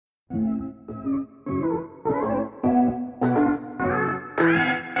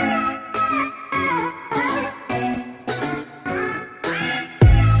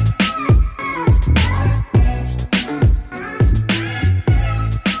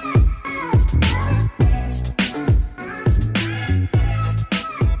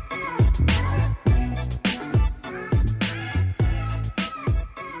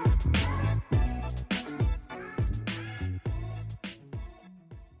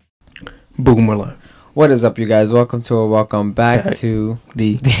Boom, we're live. What is up, you guys? Welcome back to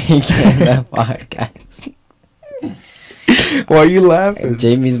the Canada podcast. Why are you laughing? And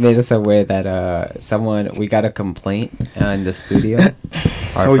Jamie's made us aware that we got a complaint in the studio.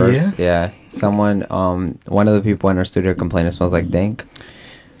 Someone, one of the people in our studio complained it smells like dank.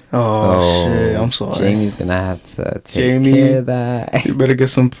 Oh, shit, I'm sorry. Jamie's gonna have to take care of that. You better get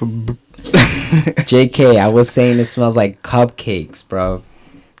some for... JK, I was saying it smells like cupcakes, bro.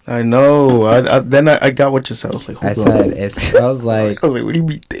 I know. Then I got what you said. I was like, I said it smells like... I was like, what do you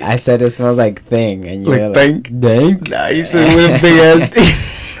mean dank? I said it smells like thing, and you're like... Dank? Dank? Nah, you said with big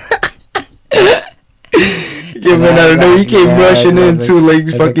ass... Yeah, man, I don't know. You came rushing into like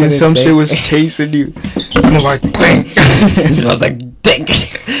fucking some shit was chasing you. And I'm like, dank. It smells like dank.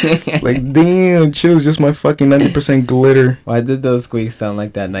 Like, damn, chill. Just my fucking 90% glitter. Why did those squeaks sound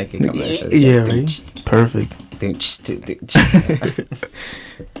like that Nike commercial? Yeah, right? Perfect.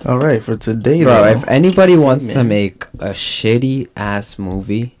 All right, for today, bro, though, if anybody wants to make a shitty ass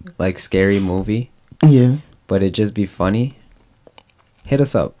movie, like scary movie, yeah, but it just be funny, hit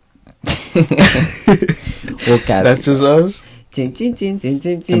us up. We'll cast. That's just us.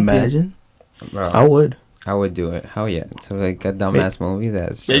 Imagine, bro. I would do it. Hell yeah! So like a dumbass movie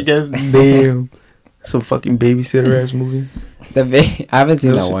that's just... damn, some fucking babysitter ass movie. I haven't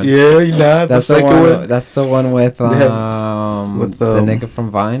seen that one. Yeah, you not. That's the one. That's the one with the nigga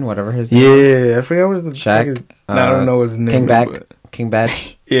from Vine, whatever his name. Yeah, I forgot what the Shaq. I don't know his name. King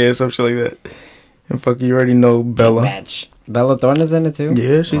Batch. Yeah, some shit like that. And fuck, you already know Bella. Batch. Bella Thorne is in it too.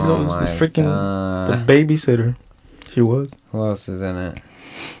 Yeah, she's the freaking the babysitter. She was. Who else is in it?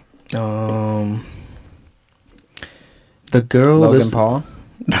 The girl. Logan Paul.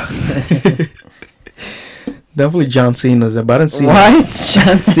 Definitely John Cena's there, but I didn't see what?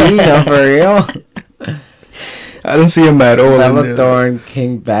 John Cena, for real? I didn't see him at all. Bella Thorne,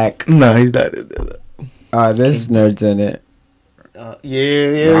 King Back. No, he's not in there. This nerd's in it.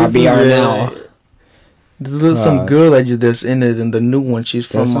 Yeah. Robbie Arnell. There's some girl that's in it, and the new one, she's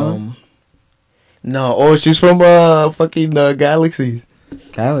from, she's from, fucking, Galaxies.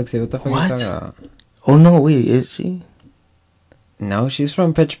 Galaxy? What the fuck are you talking about? Oh, no, wait, is she? No, she's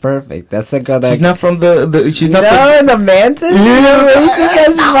from Pitch Perfect. That's the girl that... She's not from she's not in the Manson? Yeah, racist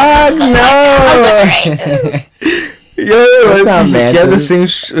as fuck. No. Yo, not she Manson. had the same...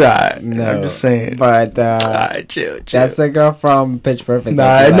 no. I'm just saying. But, chill. That's the girl from Pitch Perfect. Nah,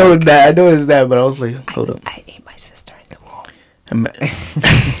 I know that. I know it's that, but I was like, hold up. I ate my sister in the womb.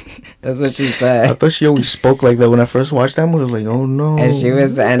 That's what she I said. thought she always spoke like that when I first watched that movie. I was like, oh no.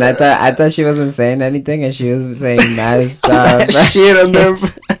 And I thought she wasn't saying anything, and she was saying mad stuff. Shit on there.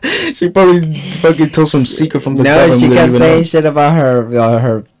 She probably fucking told some secret from the No, she kept saying shit about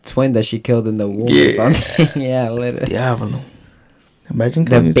her twin that she killed in the womb or something. Yeah, literally. Yeah, I don't know. Imagine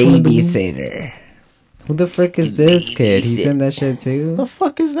the babysitter. Who the frick is this kid? He's in that shit too? The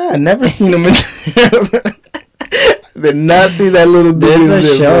fuck is that? I never seen him in did not see that little dude. There's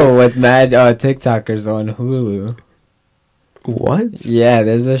a show with mad TikTokers on Hulu. What? Yeah,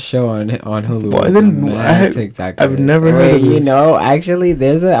 there's a show on Hulu. Well, TikTokers. I've never heard of this. You know, actually, I'm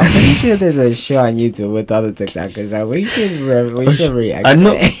pretty sure there's a show on YouTube with other TikTokers. We should react. I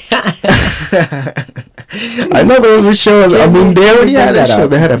know. I know there was a show. I mean, they already had that show.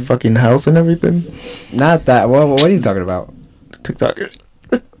 They had a fucking house and everything. Not that. Well, what are you talking about? TikTokers.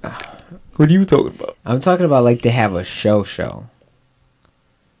 What are you talking about? I'm talking about like they have a show.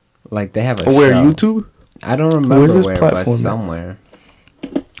 Like they have a show. Where, YouTube? I don't remember where, but now? somewhere.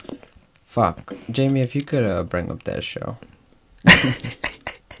 Fuck. Jamie, if you could bring up that show.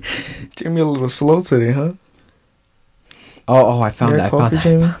 Jamie a little slow today, huh? Oh, I found it.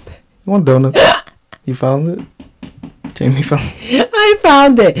 Jamie? You want donut? You found it? Jamie found it. I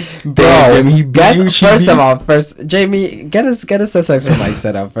found it. Bro, Jamie, get us a sexual mic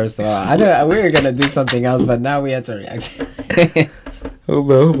set up, first of all. I know we were going to do something else, but now we had to react.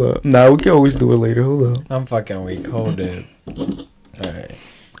 Hold on. Nah, we can always do it later. Hold on. I'm fucking weak. Hold it. Alright.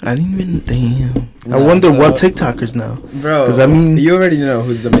 I didn't even... Damn. I wonder what TikTokers now. Bro, because I mean... You already know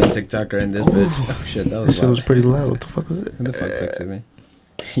who's the main TikToker in this bitch. Oh, shit. That was was pretty loud. What the fuck was it? Who the fuck texted me?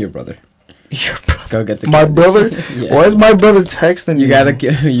 Your brother. Your brother. Go get the My candy. brother? Yeah. Why is my brother texting You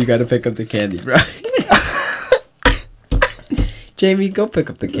gotta pick up the candy, bro. Jamie, go pick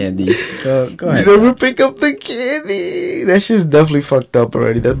up the candy. Go ahead. You never pick up the candy. That shit's definitely fucked up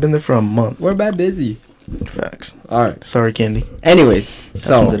already. That's been there for a month. We're bad busy. Facts. Alright. Sorry, Candy. Anyways, That's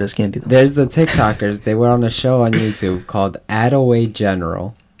some so good ass candy, though. there's the TikTokers. They were on a show on YouTube called Attaway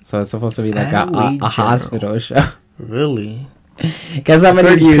General. So it's supposed to be like Attaway a hospital show. Really? Guess how many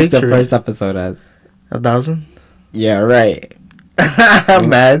Heard views the picture. first episode has? 1,000? Yeah, right. I'm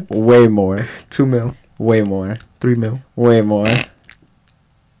mad. Way more. 2 mil. Way more. 3 mil. Way more.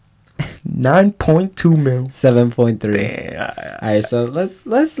 9.2 mil. 7.3. Alright, so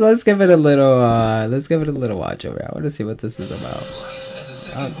let's give it a little watch over. I want to see what this is about.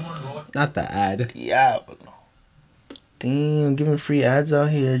 Not the ad. Yeah. Damn, giving free ads out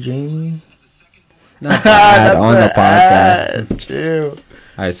here, Jamie. Not the ad on the podcast. Chill.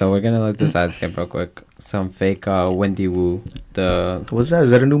 Alright, so we're gonna let this ad skip real quick. Some fake Wendy Wu. What's that? Is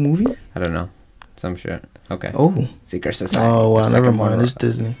that a new movie? I don't know. Some shit. Okay. Oh. Secret Society. Oh, wow. Secret Never mind. Motorola. It's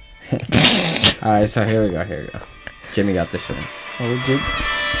Disney. Alright, so here we go. Jimmy got the shit. Oh, legit.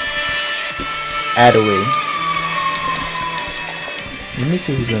 Attaway. Let me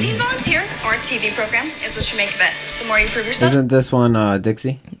see who's A in teen here. volunteer or a TV program is what you make of it. The more you prove yourself, Isn't this one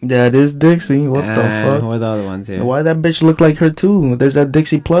Dixie? That is Dixie. What the And fuck? who are the other ones here? Why that bitch look like her too? There's that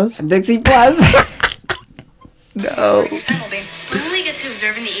Dixie Plus. Dixie Plus. No. your time will be. We only get to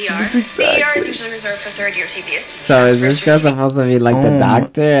observe in the ER. That's The ER exactly- is usually reserved for third-year TVs. So That's is this first-year girl TV. supposed to be like the Oh.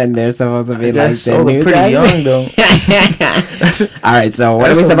 doctor, and they're supposed to be I like guess the so, they're new pretty doctor? young, though. All right, so what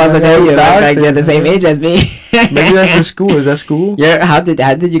are we That's a supposed to nice do? You look like doctor. you're the same age as me. Maybe that's the school. Is that school? Yeah. How did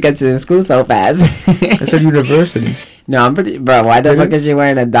you get to school so fast? I said university. No, I'm pretty. Bro, why the Really? fuck is she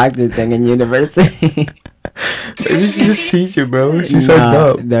wearing a doctor thing in university? Maybe she's just teacher, bro. She's so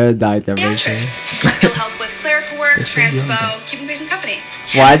dumb. They're a doctor, basically. Pediatrics. You'll help with clerical work, transpo, keeping patients company.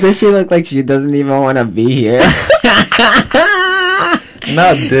 Why does she look like she doesn't even want to be here?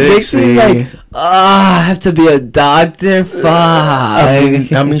 Not Dixie. Dixie's like, oh, I have to be a doctor. Fuck.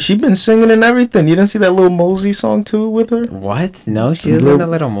 I mean, she been singing and everything. You didn't see that little Mosey song too with her? What? No, she was in a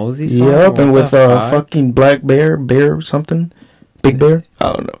little Mosey song. Yep, and What with the fuck? fucking Black Bear something, Big Bear.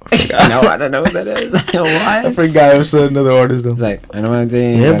 I don't know. No, I don't know what that is. What? I forgot it was another artist though. It's like, I know what I'm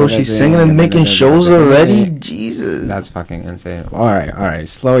doing. Yeah, but she's singing and making shows already. Jesus. That's fucking insane. All right.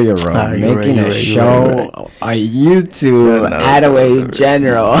 Slow your roll. Alright, you're Making right, a you're show right, you're on YouTube, Yeah, no, Attaway it's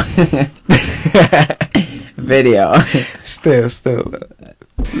General video. Still.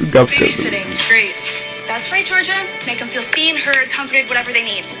 Got to Babysitting. Great. That's right, Georgia. Make them feel seen, heard, comforted, whatever they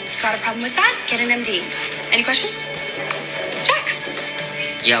need. Got a problem with that? Get an MD. Any questions? Check.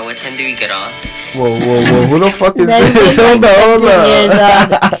 Yeah, what time do we get off? Whoa. Who the fuck is this? Hold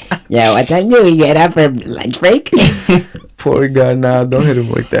on. Yeah, what time do we get up for lunch break? Poor guy. Nah, don't hit him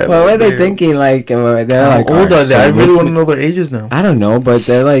like that. What were they Damn. thinking? Like, they're How like, old are "Alright, they? I so really let's want to know their ages now. I don't know, but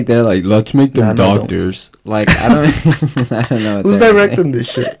they're like, let's make them Nah, no, don't. doctors. Like, I don't, I don't know. What Who's they're directing this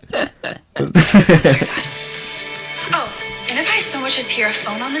shit? Oh, and if I so much as hear a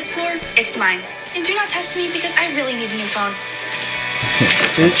phone on this floor, it's mine. And do not test me because I really need a new phone.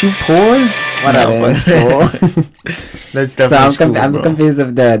 Ain't you poor? Whatever. No, It's but- cool. That's So definitely I'm bro. confused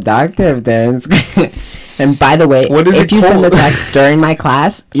if they're a doctor, if they're in school. And by the way, What is if it you send the called? text during my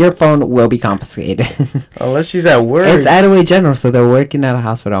class, your phone will be confiscated. Unless she's at work. It's Attaway General, so they're working at a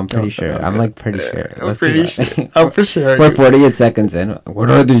hospital. I'm pretty Okay, sure. okay. I'm like pretty sure. I'm Let's be pretty honest. sure. I'm for sure. We're 48 seconds in. What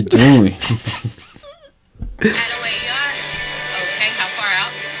are they doing? Attaway ER. Okay, how far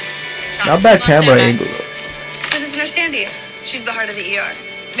out? Not bad camera angle. This is Nurse Sandy. She's the heart of the ER.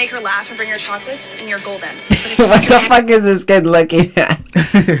 Make her laugh and bring her chocolates, and you're golden. But if you What make the her fuck is this kid looking at?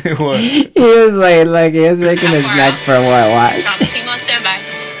 What? He was like he was making his neck for what? Trauma team on standby.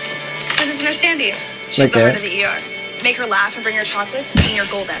 This is Nurse Sandy. She's Like the heart that? of the ER. Make her laugh and bring her chocolates, and you're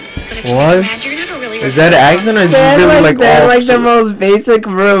golden. But if you What? make her mad, you're gonna have a really Is that an accent or is They're he really like, like they're off? like the most basic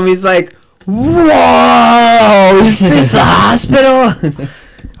room. He's like, whoa, is this a hospital?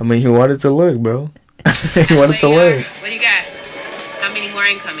 I mean, he wanted to look, bro. He wanted to Attaway ER. look. What do you got? How many more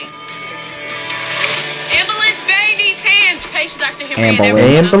incoming? Ambulance, baby needs hands. Patient Dr. Henry.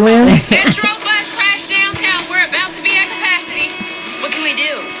 Ambulance? Metro bus crashed downtown. We're about to be at capacity. What can we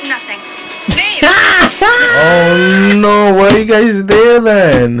do? Nothing. Babe! Oh no, why are you guys there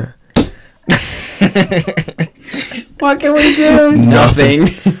then? What can we do? Nothing.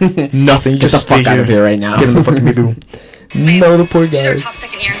 Nothing, Get just the fuck stay out of here right now. Get in the fucking baby room. Babe, No, the poor she's our guy. top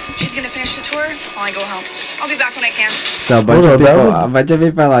second year. She's gonna finish the tour while I go home. I'll be back when I can. So a bunch of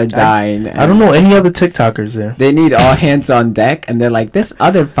people are dying. I don't know any other TikTokers there. They need all hands on deck, and they're like, this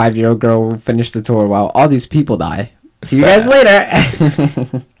other 5-year-old girl will finish the tour while all these people die. See you guys later.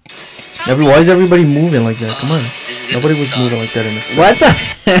 Why is everybody moving like that? Come on. Nobody was moving like that in the What the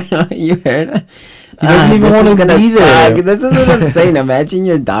hell? You heard? He doesn't even want to be there. This is what I'm saying. Imagine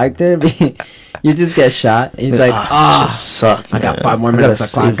your doctor. You just get shot. He's like, suck. I got 5 more minutes to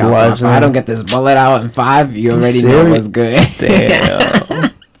clock out. So if I don't get this bullet out in 5, you already know what's good.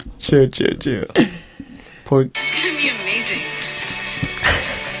 Damn. Chill. Poor. It's gonna be amazing.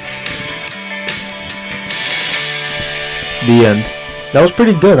 The end. That was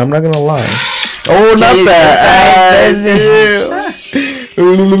pretty good. I'm not gonna lie. Oh, not that.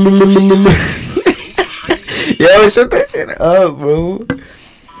 Yo, shut that shit up, bro.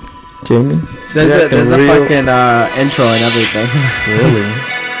 Jamie. There's a fucking intro and everything. Really?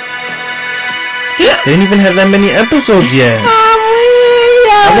 They didn't even have that many episodes yet.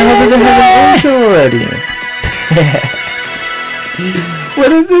 How the hell did they have an intro already?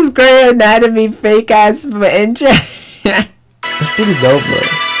 What is this Grey Anatomy fake ass intro? It's pretty dope, bro.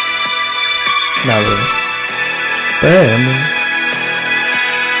 Not really. But hey, I mean.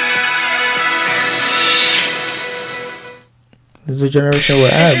 This is the generation we're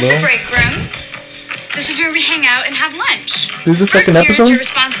at, bro. This is the break room. This is where we hang out and have lunch. This is the second episode? You're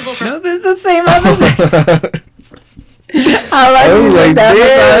responsible for... No, this is the same episode. I was like,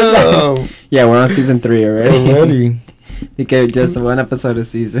 damn. Yeah, we're on season 3 already. You get just 1 episode a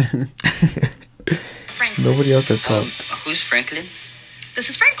season. Nobody else has talked. Who's Franklin? This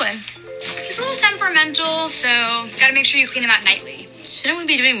is Franklin. He's a little temperamental, so gotta make sure you clean him out nightly. Shouldn't we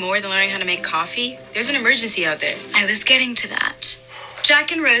be doing more than learning how to make coffee? There's an emergency out there. I was getting to that.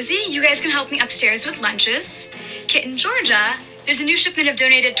 Jack and Rosie, you guys can help me upstairs with lunches. Kit and Georgia, there's a new shipment of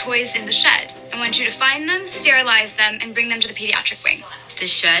donated toys in the shed. I want you to find them, sterilize them, and bring them to the pediatric wing. The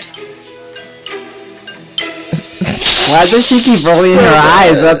shed? Why does she keep rolling her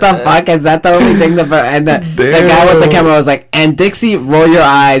eyes? What the fuck? Is that the only thing that... And the guy with the camera was like, and Dixie, roll your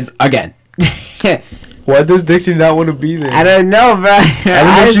eyes again. Why does Dixie not want to be there? I don't know, bro. I don't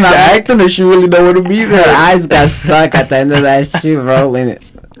know if she's acting or she really don't want to be there. Her eyes got stuck at the end of that shit rolling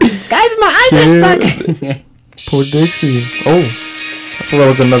it. Guys, my eyes are stuck. Poor Dixie. Oh. I thought that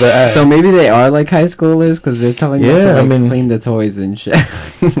was another ad. So maybe they are like high schoolers because they're telling them to clean the toys and shit.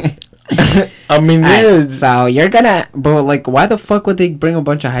 I mean, yeah. So you're gonna, but like, why the fuck would they bring a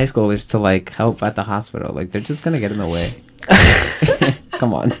bunch of high schoolers to like help at the hospital? Like, they're just gonna get in the way.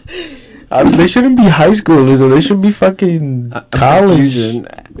 Come on. They shouldn't be high schoolers, or they should be fucking college.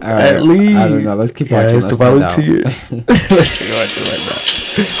 At least. I don't know. Let's keep watching. It's to volunteer. Let's keep watching like that.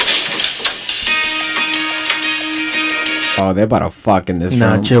 Oh, they're about to fuck in this room.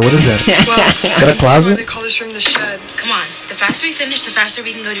 Nah, chill. What is that? Well, is that a closet? They call this room the shed. Come on. The faster we finish, the faster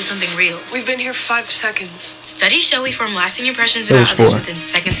we can go do something real. We've been here 5 seconds. Studies show we form lasting impressions about others within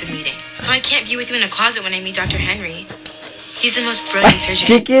seconds of meeting. So I can't be with you in a closet when I meet Dr. Henry. He's the most brilliant surgeon.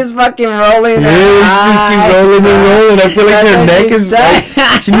 She keeps fucking rolling her eyes. Rolling and rolling. I feel like her neck is like,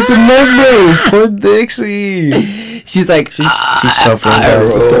 she needs a neck brace. Poor Dixie. She's like, she's suffering, guys.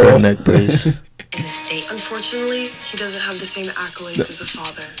 Let's get her a neck brace. In the state. Unfortunately, he doesn't have the same accolades as a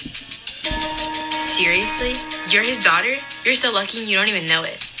father. Seriously? You're his daughter? You're so lucky you don't even know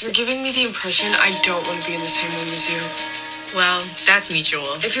it. You're giving me the impression I don't want to be in the same room as you. Well, that's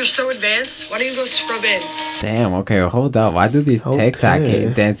mutual. If you're so advanced, why don't you go scrub in? Damn, okay, hold up. Why do these TikTok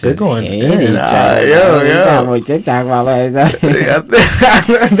dancers hate in. each other? Yo. More TikTok followers. I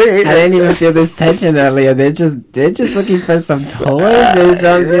didn't even feel this tension earlier. They're just looking for some toys or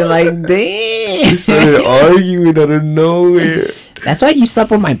something like that. They started arguing out of nowhere. That's why you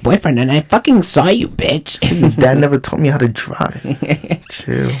slept with my boyfriend and I fucking saw you, bitch. Dad never taught me how to drive.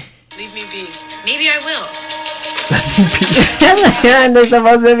 Chill. Leave me be. Maybe I will. And they're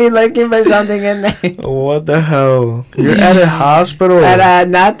supposed to be looking for something in there. What the hell? You're at a hospital.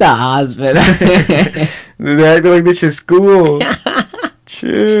 Not the hospital. They act like this is school.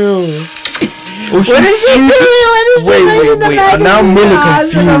 Chill. What is she doing? Wait. Now I'm really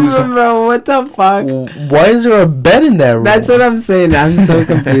confused. Bro, what the fuck? Why is there a bed in that room? That's what I'm saying. I'm so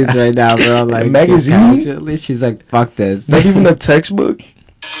confused right now, bro. Like, a magazine? She's like, fuck this. Not even a textbook?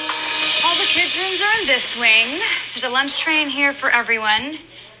 All the kids' rooms are in this wing. There's a lunch tray in here for everyone.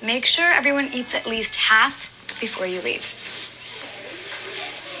 Make sure everyone eats at least half before you leave.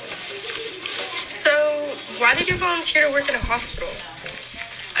 So, why did you volunteer to work at a hospital?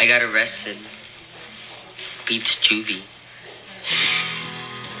 I got arrested. Beats juvie.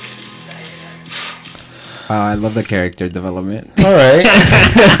 Wow, I love the character development. All right.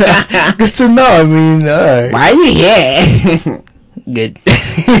 Good to know. I mean, all right. Why are you here? Good.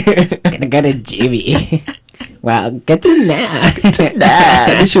 Gonna go to Jimmy. Wow, good to know.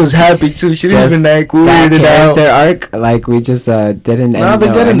 Nah, she was happy too. She didn't even like that weirded out. character arc, like we just didn't. Nah, they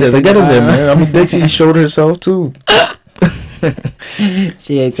get in there. They get in there, man. I mean, Dixie showed herself too.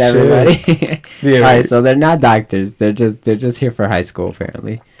 She hates everybody. Yeah, All right. right, so they're not doctors. They're just here for high school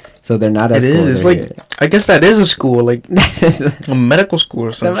apparently. So they're not at It school. is. It's they're like I guess that is a school, like here. a medical school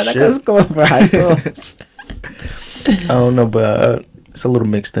or some Medical shit. school for high schools. I don't know, but it's a little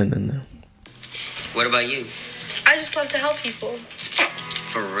mixed in there. What about you? I just love to help people.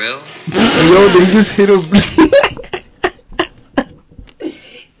 For real? Yo, they just hit him.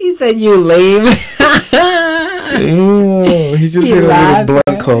 He said you lame. Ew, he just hit a little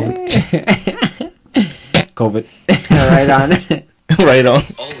blunt COVID. COVID. Right on. Right on.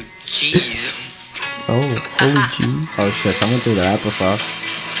 Oh, jeez. Oh, holy jeez. Oh shit, someone threw their applesauce.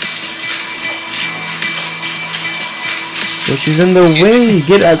 So she's in the way.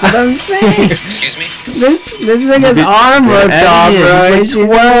 Get us. That's what I'm saying. Excuse me? This nigga's arm ripped off, bro. He's like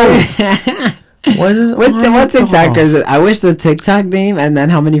 12. What is What TikTok is it? I wish the TikTok name and then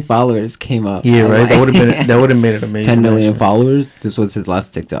how many followers came up. Yeah, I'm right. like- That would have been. That would have made it amazing. 10 million actually. followers. This was his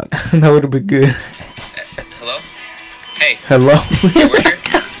last TikTok. That would have been good. Hello? Hey, Hello. you work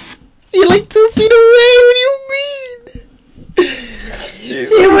here? You're like 2 feet away. What do you mean?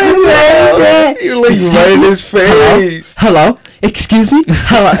 She was right there. You're like Excuse right in me? his face. Hello? Excuse me?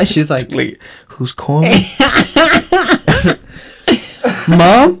 Hello? She's like, Like, who's calling?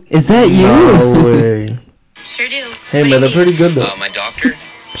 Mom? Is that you? No way. Sure do. Hey What do man, you they're need? pretty good though. My doctor,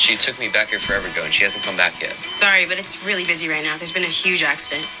 she took me back here forever ago and she hasn't come back yet. Sorry, but it's really busy right now. There's been a huge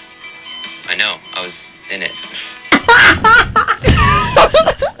accident. I know, I was in it.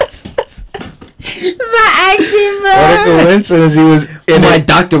 The acting, What a bro. coincidence! He was in My it,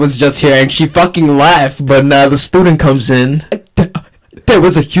 doctor was just here and she fucking left. but now the student comes in. There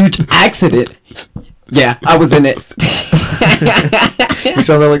was a huge accident. Yeah, I was in it. You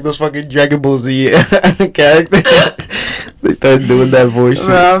sounded like those fucking Dragon Ball Z characters. They started doing that voice.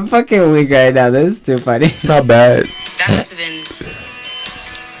 Bro, I'm fucking weak right now. This is too funny. It's not bad. That must have been.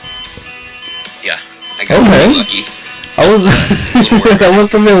 Yeah, I got Okay. really lucky. I was. That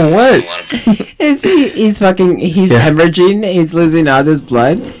must have been A what? lot of He's fucking, he's Yeah. hemorrhaging, he's losing all this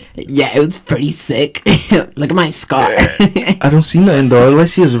blood. Yeah, it was pretty sick. Look at my scar. I don't see nothing though. All I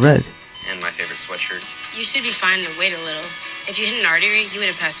see is red. and my favorite sweatshirt. You should be fine to wait a little. If you hit an artery, you would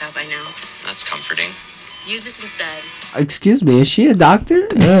have passed out by now. That's comforting. Use this instead. Excuse me, is she a doctor?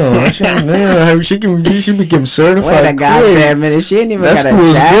 No, she became certified. Wait a quick. goddamn minute, she ain't even That got a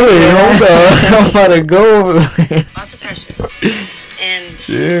school's check. good. Hold on, I'm about to go over there. Lots of pressure. And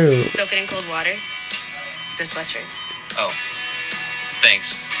Chill. soak it in cold water. The sweatshirt. Oh,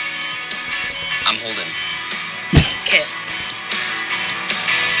 thanks. I'm holding. Kit.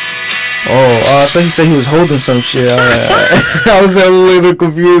 Oh, I thought you said he was holding some shit. Alright. I was a little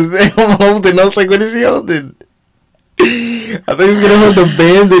confused. I'm holding. I was like, what is he holding? I thought he was gonna hold the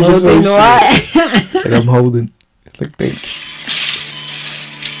bandage or some Holding shit. what? It's like I'm holding. Like thanks.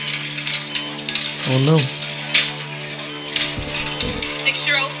 Oh no.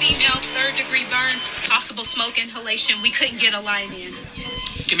 6-year-old female, 3rd-degree burns, possible smoke inhalation. We couldn't get a line in.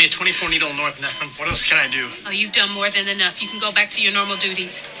 Give me a 24 needle norepinephrine. What else can I do? Oh, you've done more than enough. You can go back to your normal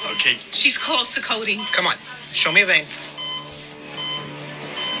duties. Okay, She's close to coding. come on. Show me a vein.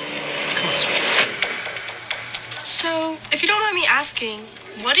 Come on, sweetie. So, if you don't mind me asking,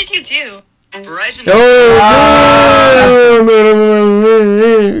 what did you do? Verizon. Oh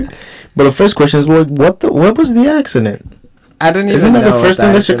no. But the first question is what was the accident? I don't even Isn't that know the what first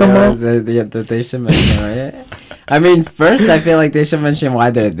thing that should come accident out? was that they should mention, right? I mean, first I feel like they should mention why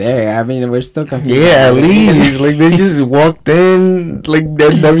they're there. I mean, we're still confused. Yeah, at least like they just walked in like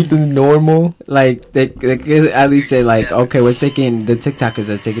that everything's normal. Like they could at least say like, okay, we're taking the TikTokers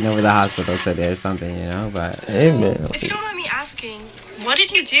are taking over the hospital today or something, you know. But Hey man. If you don't mind me asking, what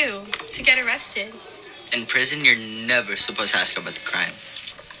did you do to get arrested? In prison, you're never supposed to ask about the crime.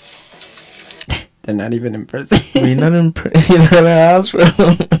 they're not even in prison. You're not in you're not in a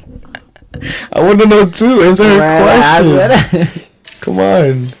hospital. I want to know too. Answer her question. Come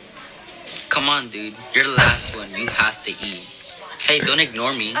on. Come on, dude. You're the last one. You have to eat. Hey, don't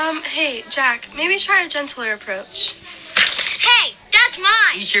ignore me. Hey, Jack, maybe try a gentler approach. Hey, that's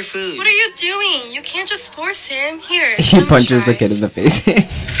mine! Eat your food. What are you doing? You can't just force him. Here, He let me punches the try. kid in the face.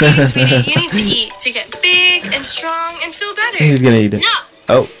 Sweetie, sweetie, you need to eat to get big and strong and feel better. He's gonna eat it. No!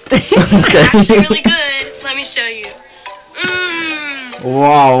 Oh. It's actually Okay. really good. Let me show you. Mmm.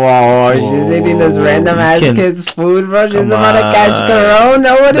 Whoa. She's eating this random ass kid's food, bro. She's about to catch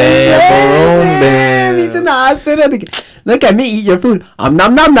corona. What is this? He's in the hospital. Look at me eat your food. Nom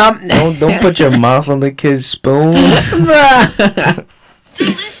nom nom. Don't put your mouth on the kid's spoon.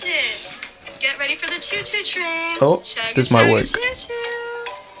 Delicious. Get ready for the choo-choo train. Oh, this might work. Choo-choo.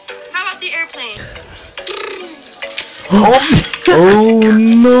 How about the airplane? Oh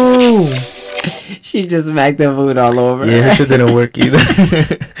no. She just smacked the food all over. Yeah, her shit didn't work either.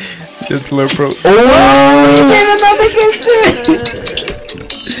 Just Lurpro. Oh! Get another kid too.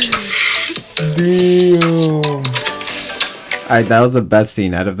 Damn. Alright, that was the best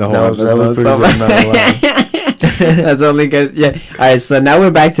scene out of the whole episode. That was pretty good, not gonna lie. That's only good. Yeah. Alright, so now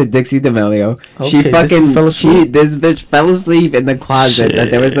we're back to Dixie D'Amelio. She fucking this bitch fell asleep in the closet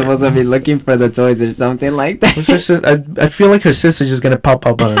that they were supposed to be looking for the toys or something like that. I feel like her sister's just gonna pop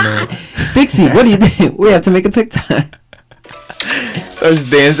up on her. Dixie, what do you think? We have to make a TikTok. Starts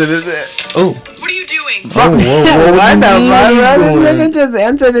dancing to that. Oh. What are you doing? Whoa. What the fuck? This nigga just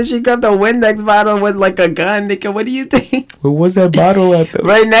answered and she grabbed a Windex bottle with like a gun. Nigga, what do you think? Where was that bottle at though?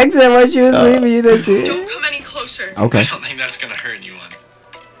 Right next to her when she was sleeping. You didn't see it. Don't come any closer. Okay. I don't think that's gonna hurt anyone.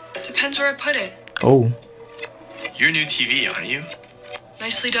 Depends where I put it. Oh. You're new TV, aren't you?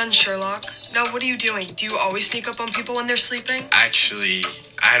 Nicely done, Sherlock. Now, what are you doing? Do you always sneak up on people when they're sleeping? Actually,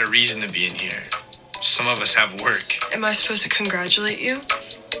 I had a reason to be in here. Some of us have work. Am I supposed to congratulate you?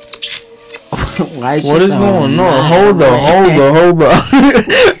 What is going on? Hold on.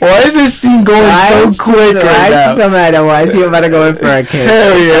 Why is this scene going so quick right now? Why is he about to go in for a kiss?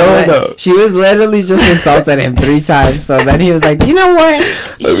 Hell yeah, hold up. She was literally just insulted him 3 times, so then he was like, you know what?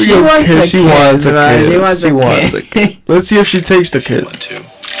 She wants a kiss. Let's see if she takes the kiss.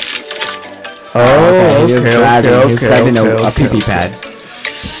 Oh, okay. He was grabbing a pee-pee pad.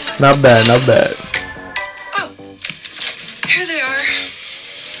 Not bad. Here they are.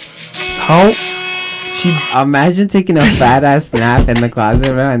 How? Imagine taking a fat ass nap in the closet,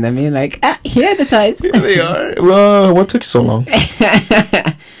 bro, and then being like, here are the toys. Here they are. Well, what took so long?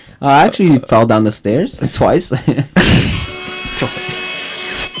 I actually fell down the stairs twice.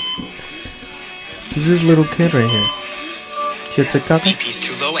 Who's this little kid right here? She a TikToker? BP's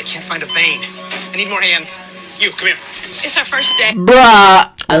too low. I can't find a vein. I need more hands. You, come here. It's our first day. Bruh.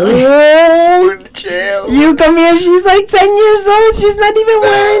 Oh, chill. You come here. She's like 10 years old. She's not even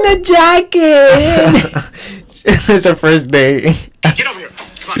wearing a jacket. It's her first day. Get over here.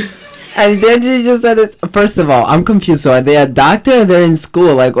 Come on. And then she just said, "First of all, I'm confused. So are they a doctor or they're in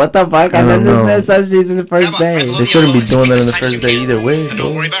school? Like, what the fuck?" And then this nurse says she's in the first day. They shouldn't be doing that in the first day either way. And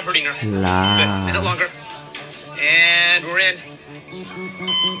don't worry about hurting her. Good. A minute longer. And we're in.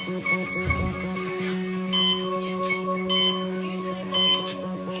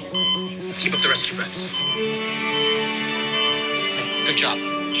 Keep up the rest of your breaths. Good job.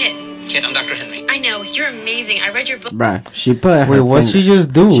 Kid, I'm Dr. Henry. I know, you're amazing. I read your book. Bruh, she put her what'd she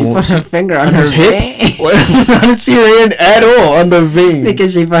just do? She put her finger on her hip? vein. I didn't see her hand at all on the vein.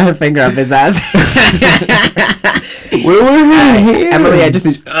 Because she put her finger up his ass. Where were her hands? Emily, I just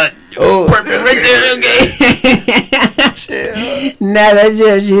need... perfect right there, okay? Nah, that's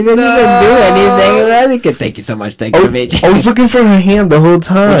it. She didn't even do anything. Thank you so much. Thank you, bitch. I was looking for her hand the whole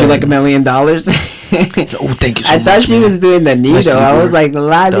time. Would you like $1 million? Oh, thank you so much. I thought she was doing the needle. I was like,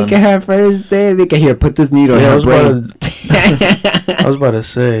 look at her first day. Look at here, put this needle in her brain. I was about to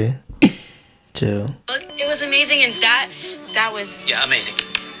say. Chill. It was amazing, and that was... Yeah, amazing.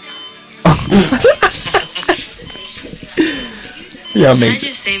 Yeah, Can I amazing.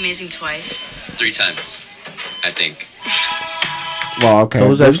 just say amazing twice? 3 times, I think. Well, okay. That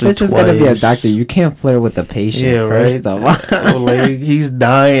was This actually bitch is gonna be a twice. doctor. You can't flirt with the patient. Yeah, first right. of all. Like, he's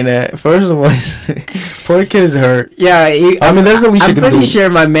dying at. First of all, poor kid is hurt. Yeah, I mean, that's the least you I'm can pretty do. sure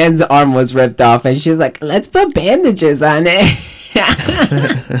my man's arm was ripped off, and she's like, "Let's put bandages on it."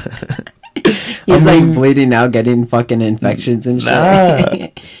 He's like bleeding out, getting fucking infections and shit. Nah,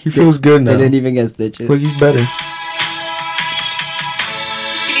 he feels good now. They didn't even get stitches. But he's better.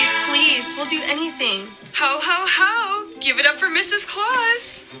 Sweetie, please, we'll do anything. Ho, ho, ho! Give it up for Mrs.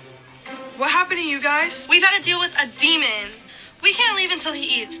 Claus. What happened to you guys? We've had to deal with a demon. We can't leave until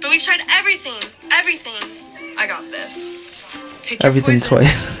he eats, but we've tried everything. Everything. I got this. Pick your Everything poison.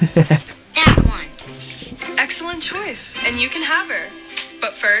 twice. That one. Excellent choice, and you can have her.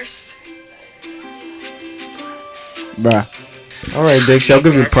 But first, Bruh. All right, Dixie, I'll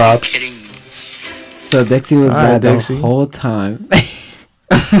give you props. Kidding. So Dixie was Alright, mad Dixie. the whole time.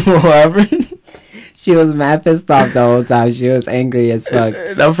 What happened? She was mad pissed off the whole time. She was angry as fuck.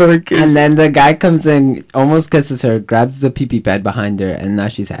 Not for the kids. And then the guy comes in, almost kisses her, grabs the pee-pee pad behind her, and now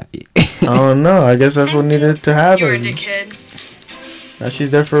she's happy. Oh no, I guess that's what needed to you were a happen. dickhead. Now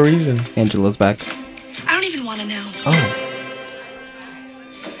she's there for a reason. Angela's back. I don't even want to know. Oh.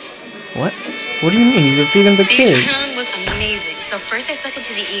 What? What do you mean? You're feeding the kid. The adrenaline was amazing. So first I stuck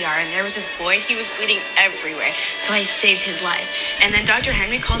into the ER, and there was this boy. He was bleeding everywhere. So I saved his life. And then Dr.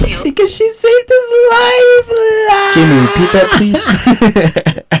 Henry called me over. Because she saved his life. Jamie, repeat that, please.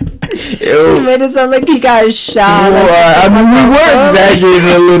 She made it sound like he got shot. I mean, we were exaggerating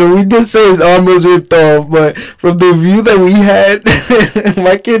a little. We did say his arm was ripped off, but from the view that we had,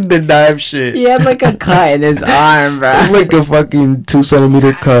 my kid did not have shit. He had like a cut in his arm, bro. Like a fucking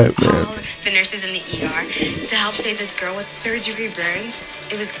 2-centimeter cut, man. The nurses in the ER to help save this girl with third-degree burns.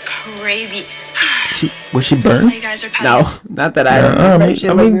 It was crazy. Was she burned? You guys are No, not that I remember. She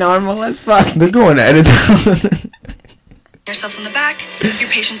looked normal as fuck. They're going at it. yourselves on the back. Your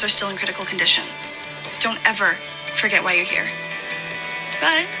patients are still in critical condition. Don't ever forget why you're here.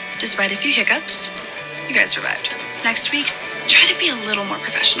 But despite a few hiccups, you guys survived. Next week, try to be a little more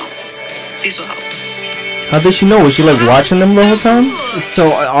professional. These will help. How did she know? Was she like watching them the whole time?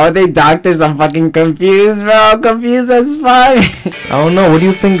 So are they doctors? I'm fucking confused, bro. I'm confused as fuck. I don't know. What do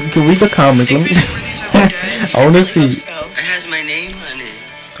you think? You can read the comments. Let me. I want to see. It has my name on it.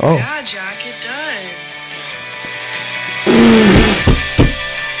 Oh. Yeah, Jack, it does.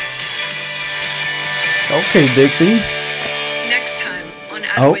 Okay, Dixie. Next time on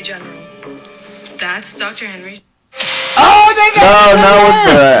Attaway General. That's Dr. Henry's. Oh, they got No, not with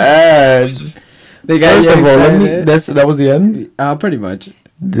the ads. They got First of all, let me. excited. That was the end. Pretty much.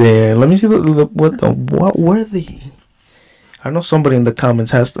 There. Let me see what were they? I know somebody in the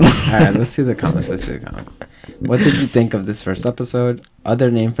comments has to. Alright, let's see the comments. What did you think of this first episode? Other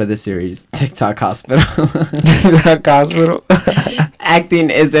name for the series, TikTok Hospital. TikTok Hospital.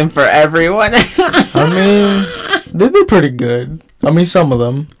 Acting isn't for everyone. I mean, they did pretty good. I mean, some of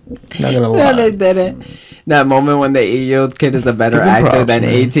them. Not gonna lie. No, they didn't. That moment when the 8-year-old kid is a better Give 'em actor props, than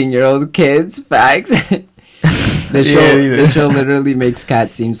man. 18-year-old kids. Facts. The show literally makes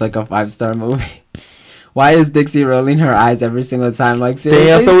Cat seems like a 5-star movie. Why is Dixie rolling her eyes every single time? Like, seriously,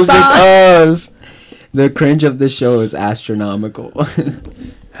 Damn, I thought it was stop. just us. The cringe of the show is astronomical.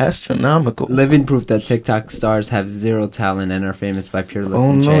 Astronomical. Living proof that TikTok stars have zero talent and are famous by pure looks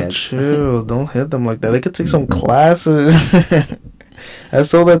Oh and no, chance. chill. Don't hit them like that. They could take some classes.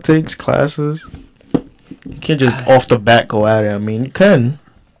 That's all that takes, classes. You can't just off the bat go at it. I mean, you can.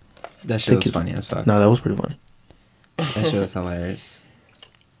 That shit was funny as fuck. No, that was pretty funny. That shit was hilarious.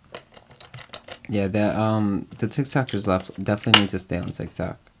 Yeah, the TikTokers definitely need to stay on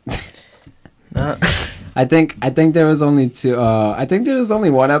TikTok. Nah. I think there was only two. I think there was only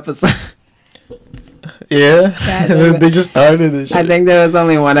one episode. Yeah, they just started this shit. I think there was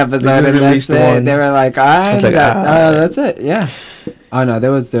only one episode, and that's it. one. They were like, "Alright, like, that's it." Yeah. Oh no,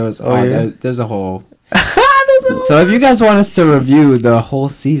 there was. yeah? There's a whole. So if you guys want us to review the whole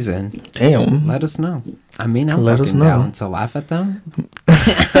season, Damn. let us know. I mean, I'm Let us fucking know. down to laugh at them.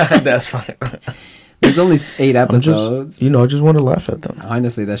 That's fine. There's only 8 I'm episodes. just, I just want to laugh at them.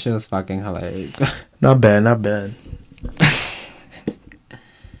 Honestly, that shit was fucking hilarious. Not bad, not bad.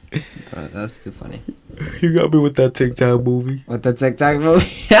 Bro, that's too funny. You got me with that TikTok movie. With the TikTok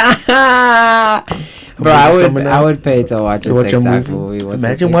movie? Bro, I would pay to watch a TikTok movie. With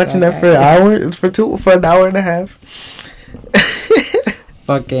Imagine watching that for an hour, for an hour and a half.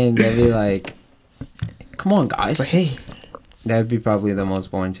 Fucking, they'd be like, come on, guys. Like, hey. That'd be probably the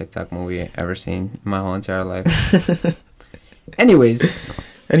most boring TikTok movie I've ever seen in my whole entire life. Anyways,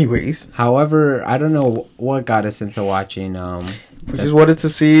 however, I don't know what got us into watching. We just wanted to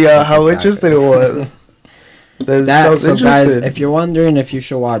see how interesting it was. So guys, if you're wondering if you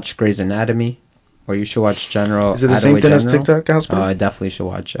should watch Grey's Anatomy or you should watch General, is it the same thing as TikTok Hospital? I definitely should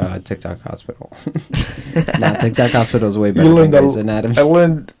watch TikTok Hospital. Nah, TikTok Hospital is way better You than learned Grey's Anatomy. I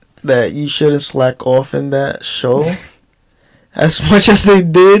learned that you shouldn't slack off in that show. As much as they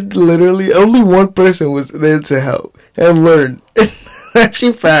did, literally, only one person was there to help and learn.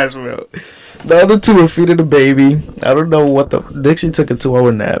 She passed, bro. The other two were feeding the baby. I don't know what Dixie took a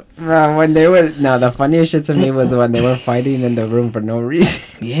 2-hour nap. Bro, when they were... No, the funniest shit to me was when they were fighting in the room for no reason.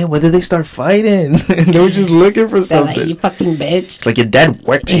 Yeah, when did they start fighting? They were just looking for something. Like, you fucking bitch. It's like, your dad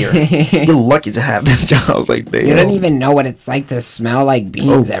worked here. You're lucky to have this job. Like, you don't even know what it's like to smell like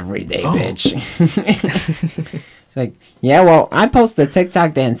beans every day, bitch. It's like, yeah, well, I post the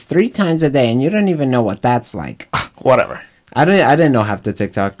TikTok dance 3 times a day, and you don't even know what that's like. Whatever. I didn't know half the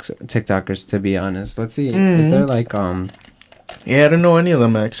TikTokers, to be honest. Let's see. Is there like Yeah, I don't know any of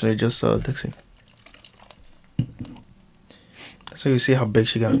them actually. Just Dixie. So you see how big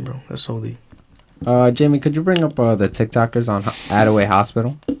she got, bro. That's so deep. Jamie, could you bring up the TikTokers on Attaway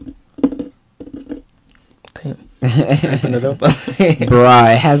Hospital? Damn. Typing it up.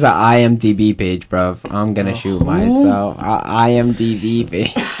 Bruh, it has an IMDb page, bruv. I'm gonna shoot myself. IMDb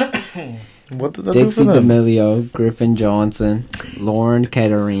page. What does that Dixie do for them? D'Amelio, Griffin Johnson, Lauren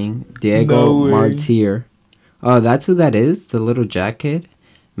Kettering, Diego Martir. Oh, that's who that is? The little Jack kid?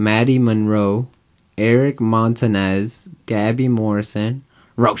 Maddie Monroe, Eric Montanez, Gabby Morrison,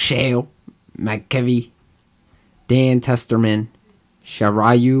 Rochelle McKevy, Dan Testerman,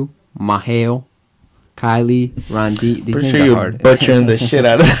 Sharayu Mahale, Kylie Rondi. These Pretty names sure are you're hard. butchering the shit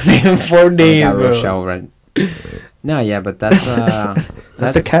out of the name 4 days, bro. Rochelle Rand. No, yeah, but that's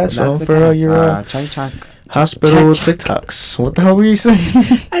that's the cast, that's for your Chuck. hospital TikToks. What the hell were you saying?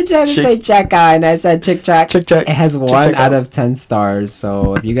 I tried to say Checka and I said Chick Chack. Chick Chack. It has Chick 1 Chack out of 10 stars.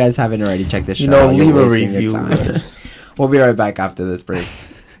 So if you guys haven't already checked this show, leave you're a wasting your review. time. We'll be right back after this break.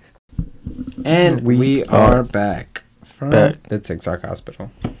 And we are back from the TikTok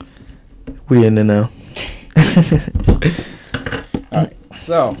hospital. We in there now. Alright,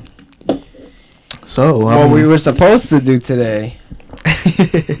 so what we were supposed to do today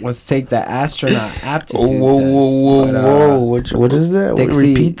was take the astronaut aptitude test. Whoa. What is that? Dixie,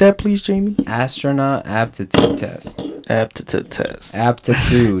 repeat that, please, Jamie. Astronaut aptitude test.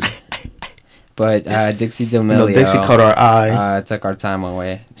 Aptitude. But Dixie D'Amelio, Dixie caught our eye. Took our time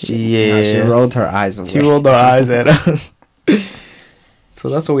away. She rolled her eyes away. She rolled her eyes at us. So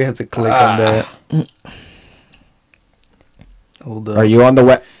that's why we had to click on that. Hold up. Are you on the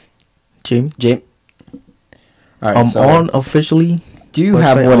web? Jamie? Alright, I'm on officially. Do you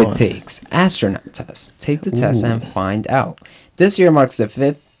have what it takes? Astronaut test. Take the test and find out. This year marks the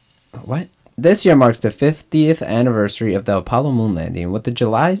 50th anniversary of the Apollo moon landing, with the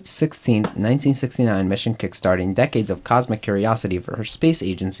July 16, 1969 mission kickstarting decades of cosmic curiosity for her space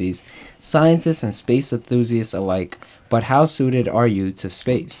agencies, scientists, and space enthusiasts alike. But how suited are you to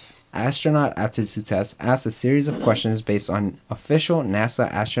space? Astronaut aptitude test asks a series of questions based on official NASA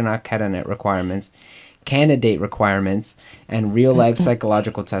astronaut candidate requirements, and real-life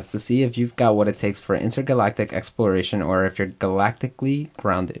psychological tests to see if you've got what it takes for intergalactic exploration or if you're galactically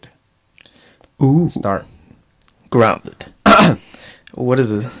grounded. Ooh. Start. Grounded. What is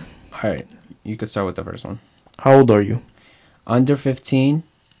it? Alright, you can start with the first one. How old are you? Under 15,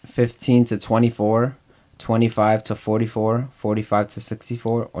 15 to 24, 25 to 44, 45 to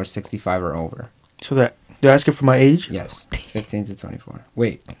 64, or 65 or over. So they're asking for my age? Yes, 15 to 24.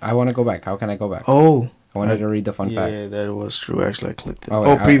 Wait, I want to go back. How can I go back? Oh. I wanted to read the fun fact. Yeah, that was true. Actually, I clicked it.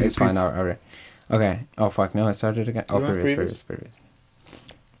 Oh, previous. It's fine. Alright. Okay. Oh, fuck. No, I started again. Oh, previous.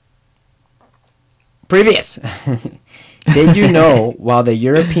 Previous. Did you know, while the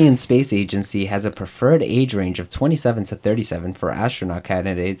European Space Agency has a preferred age range of 27 to 37 for astronaut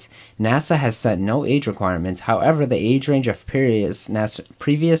candidates, NASA has set no age requirements. However, the age range of previous NASA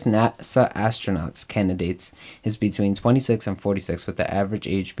astronauts candidates is between 26 and 46, with the average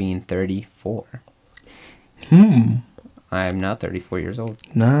age being 34. I am not 34 years old.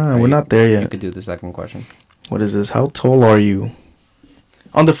 Nah, we're not there yet. You could do the second question. What is this? How tall are you?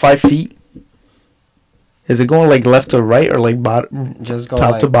 Under 5 feet? Is it going like left to right or like bottom? Just go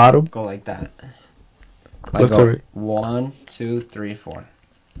top to bottom. Go like that. Left to right. 1, 2, 3, 4.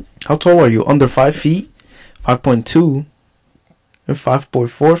 How tall are you? Under 5 feet, 5.2, and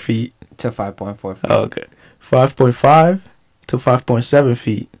 5.4 feet to 5.4 feet. Oh, okay, 5.5 to 5.7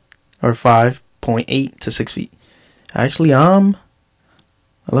 feet, or 5.8 to 6 feet. Actually, I'm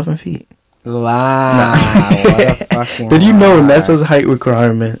 11 feet. What a fucking Did you know NASA's height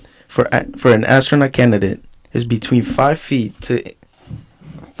requirement for an astronaut candidate is between 5 feet to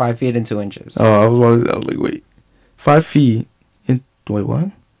 5 feet and 2 inches? Oh, I was like, wait, 5 feet in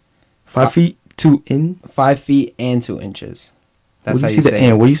what? 5 feet 5 feet and 2 inches. That's how you say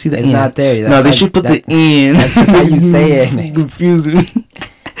it. Where do you see the It's N? not there. No, they should put the N. That's just how you say it. It's confusing.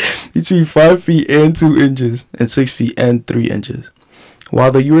 Between 5 feet and 2 inches and 6 feet and 3 inches.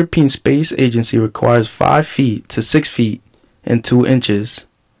 While the European Space Agency requires 5 feet to 6 feet and 2 inches,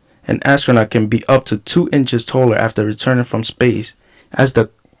 an astronaut can be up to 2 inches taller after returning from space as the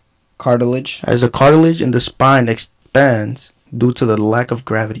cartilage in the spine expands due to the lack of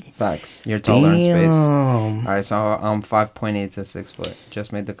gravity. Facts. You're taller in space. Alright, so I'm 5.8 to 6 foot.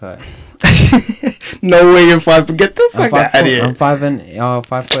 Just made the cut. No way you're 5. Get the fuck out of here. I'm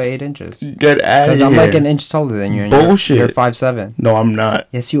 5'8" inches. Get out of here. Because I'm like an inch taller than you. Bullshit. You're 5'7". No, I'm not.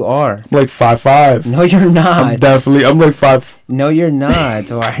 Yes, you are. I'm like 5'5". No, you're not. I'm like 5. No, you're not.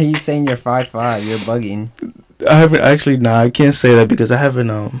 Why are you saying you're 5'5"? You're bugging. I haven't actually. Nah, I can't say that because I haven't.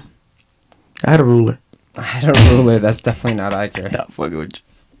 I had a ruler. I had a ruler. That's definitely not accurate. Nah, fuck with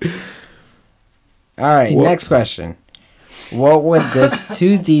you. All right, next question. What would this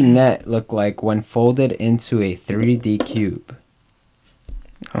 2D net look like when folded into a 3D cube?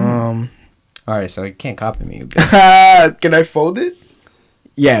 Alright, so you can't copy me. Can I fold it?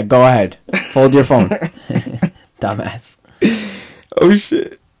 Yeah, go ahead. Fold your phone. Dumbass. Oh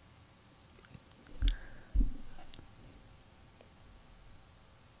shit.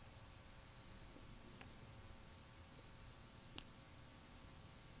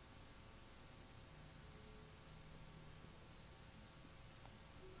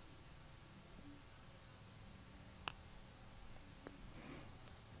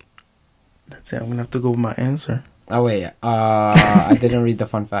 That's it. I'm gonna have to go with my answer. Oh wait, I didn't read the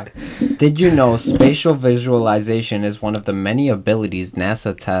fun fact. Did you know spatial visualization is one of the many abilities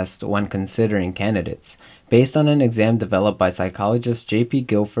NASA tests when considering candidates? Based on an exam developed by psychologists J.P.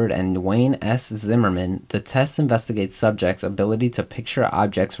 Guilford and Wayne S. Zimmerman, the test investigates subjects' ability to picture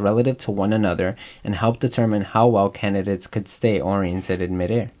objects relative to one another and help determine how well candidates could stay oriented in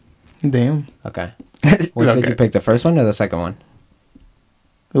midair. Damn. Okay. What did you pick, the first one or the second one?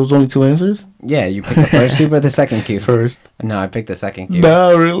 There was only two answers? Yeah, you picked the first cube or the second cube? First. No, I picked the second cube.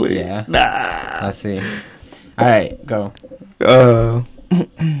 No, really? Yeah. Nah. Let's see. Alright, go.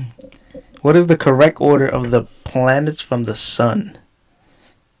 What is the correct order of the planets from the sun?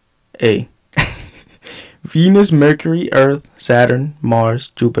 A. Venus, Mercury, Earth, Saturn,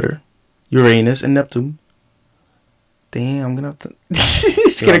 Mars, Jupiter, Uranus, and Neptune. Damn, I'm gonna have to...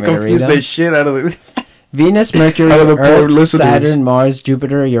 It's gonna confuse the shit out of it. Venus, Mercury, Earth, Saturn, Mars,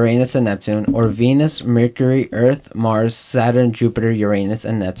 Jupiter, Uranus, and Neptune, or Venus, Mercury, Earth, Mars, Saturn, Jupiter, Uranus,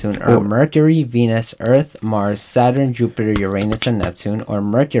 and Neptune, or Mercury, Venus, Earth, Mars, Saturn, Jupiter, Uranus, and Neptune, or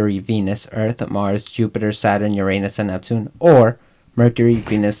Mercury, Venus, Earth, Mars, Jupiter, Saturn, Uranus, and Neptune, or Mercury,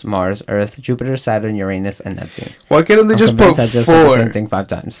 Venus, Mars, Earth, Jupiter, Saturn, Uranus, and Neptune. Why can't they just put I just said the same thing 5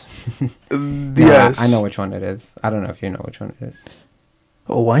 times. Yes. I know which one it is. I don't know if you know which one it is.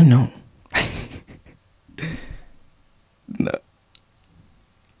 Oh, I know. No.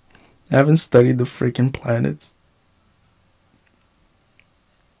 I haven't studied the freaking planets.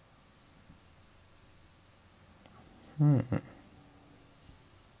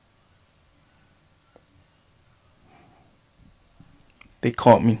 They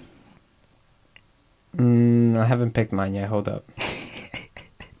caught me. I haven't picked mine yet. Hold up.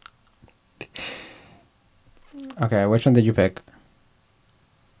 Okay, which one did you pick?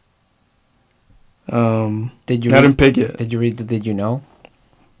 Did you? I didn't pick it. Did you read the Did You Know?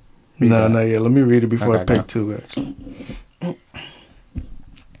 No, not yet. Let me read it before I pick two, actually.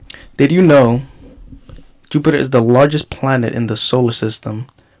 Did you know Jupiter is the largest planet in the solar system,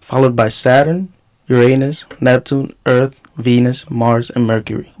 followed by Saturn, Uranus, Neptune, Earth, Venus, Mars, and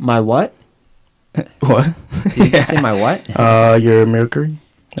Mercury? My what? What? Did you say my what? Your Mercury.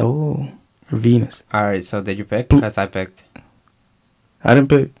 Oh, Venus. Alright, so did you pick? Because I picked. I didn't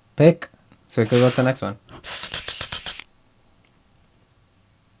pick. Pick. So we could go to the next one.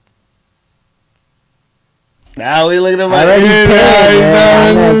 Now we look at my.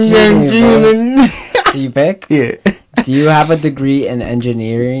 Do you pick? Yeah. Do you have a degree in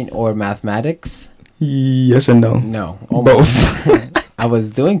engineering or mathematics? Yes and no. No. Both. I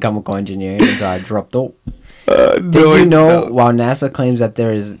was doing chemical engineering, so I dropped out. Did you know, while NASA claims that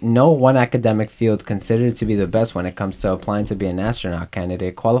there is no one academic field considered to be the best when it comes to applying to be an astronaut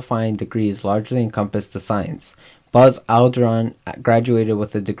candidate, qualifying degrees largely encompass the science. Buzz Aldrin graduated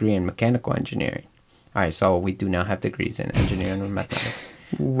with a degree in mechanical engineering. Alright, so we do not have degrees in engineering or mathematics.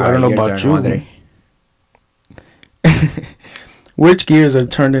 I don't know about you. Which gears are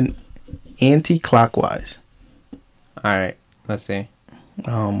turning anti-clockwise? Alright, let's see.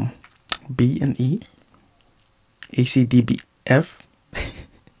 B and E, A, C, D, B, F, A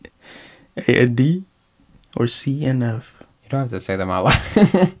and D, or C and F? You don't have to say them out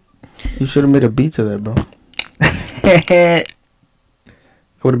loud. You should have made a beat to that, bro. That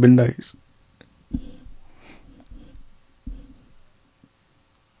would have been nice.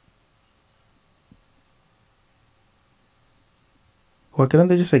 Why couldn't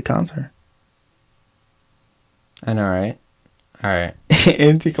they just say concert? I know, right? Alright.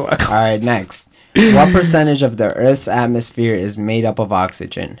 Anti-clockwise. Alright, next. What percentage of the Earth's atmosphere is made up of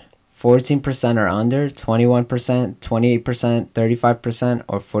oxygen? 14% or under, 21%, 28%, 35%,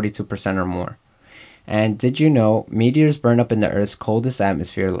 or 42% or more? And did you know meteors burn up in the Earth's coldest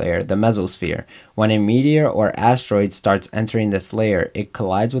atmosphere layer, the mesosphere? When a meteor or asteroid starts entering this layer, it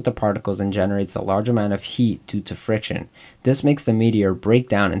collides with the particles and generates a large amount of heat due to friction. This makes the meteor break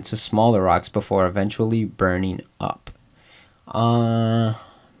down into smaller rocks before eventually burning up.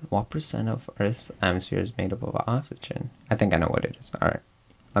 What percent of Earth's atmosphere is made up of oxygen? I think I know what it is. Alright.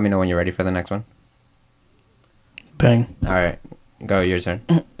 Let me know when you're ready for the next one. Bang. All right, go. Your turn.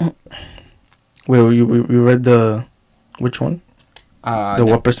 Wait, we read the which one? No.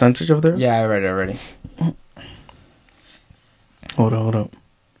 What percentage of there? Yeah, I read it already. Hold up.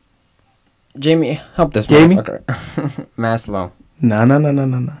 Jamie, help this Jamie? motherfucker. Maslow. Nah.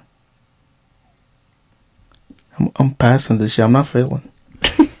 I'm passing this shit. I'm not failing.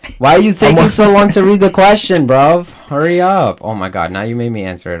 Why are you taking so long to read the question, bruv? Hurry up. Oh my god, now you made me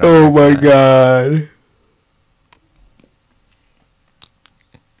answer it. Oh my god.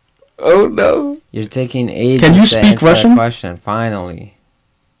 Oh no. You're taking ages Can you to speak answer Russian? that question. Finally.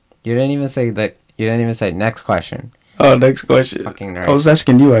 You didn't even say that. You didn't even say next question. Oh, next question. Fucking nerd. I was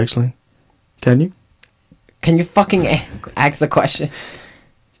asking you actually. Can you? Can you fucking ask the question?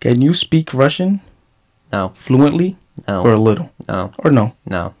 Can you speak Russian? No. Fluently? No. Or a little? No. Or no?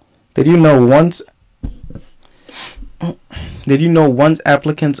 No. Did you know once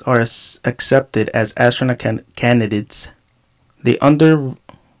applicants are accepted as astronaut candidates, we don't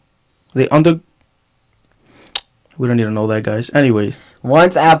need to know that, guys. Anyways,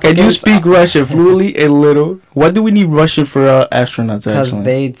 Once applicants... can you speak Russian fluently? A little. Why do we need Russian for astronauts, Because actually?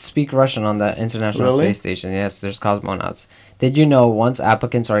 they speak Russian on the International Really? Space Station. Yes, there's cosmonauts. Did you know once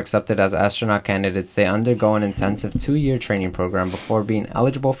applicants are accepted as astronaut candidates, they undergo an intensive 2-year training program before being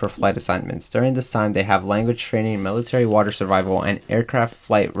eligible for flight assignments. During this time, they have language training, military water survival, and aircraft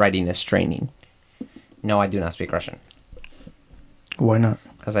flight readiness training. No, I do not speak Russian. Why not?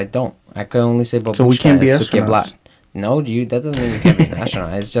 Because I don't. I could only say babushka So we can't be and suke astronauts. blat. No, that doesn't mean you can't be an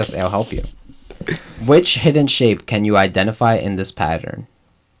astronaut. It's just, it'll help you. Which hidden shape can you identify in this pattern?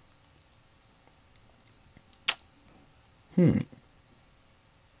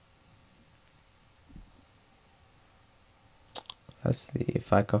 Let's see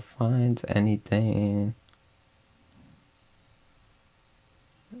if I can find anything.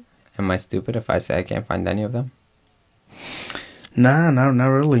 Am I stupid if I say I can't find any of them? Nah, not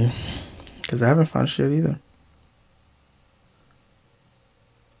really. Because I haven't found shit either.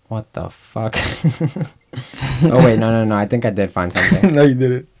 What the fuck? Oh wait, no. I think I did find something. No, you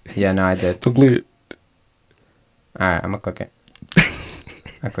didn't. Yeah, no, I did. So click it. Alright, I'm gonna click it.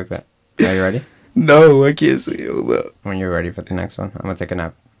 I clicked that. Are you ready? No, I can't see it. Hold up. When you're ready for the next one, I'm gonna take a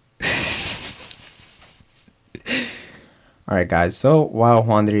nap. Alright, guys, so while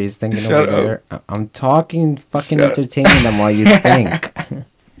Wandry is thinking Shut over there, I'm talking, fucking entertaining them while you think.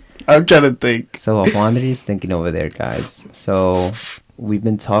 I'm trying to think. So while Wandry is thinking over there, guys, so we've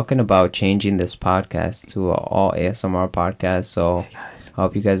been talking about changing this podcast to an all ASMR podcast, so I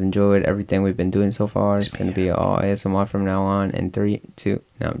hope you guys enjoyed everything we've been doing so far. It's going to be all ASMR from now on in 3, 2...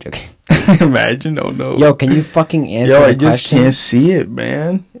 No, I'm joking. Imagine, oh no. Yo, can you fucking answer Yo, the I just question? can't see it,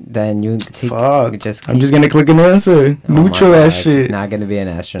 man. Then you take... Fuck. I'm just gonna click an answer. Oh my Neutral that God. shit. Not going to be an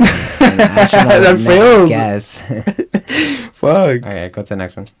astronaut. An astronaut That would failed. never guess. Fuck. Alright, go to the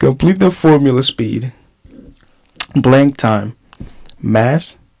next one. Complete the formula speed. Blank time.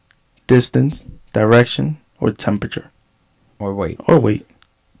 Mass, distance, direction, or temperature. Or wait. Or wait.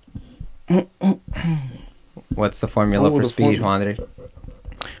 What's the formula Oh, for the speed, formula.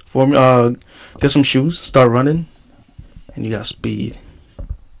 Wandry? Get some shoes, start running, and you got speed.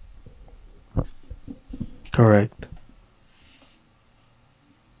 Correct.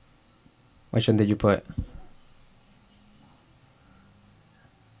 Which one did you put?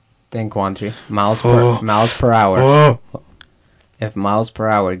 Think, Wandry. Miles per hour. Oh. If miles per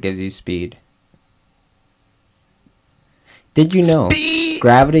hour gives you speed. Did you know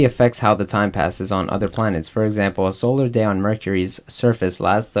gravity affects how the time passes on other planets? For example, a solar day on Mercury's surface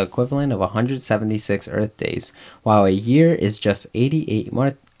lasts the equivalent of 176 Earth days, while a year is just 88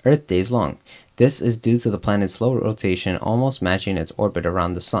 Earth days long. This is due to the planet's slow rotation almost matching its orbit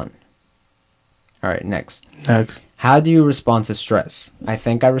around the sun. Alright, next. How do you respond to stress? I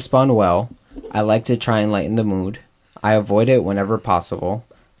think I respond well. I like to try and lighten the mood. I avoid it whenever possible.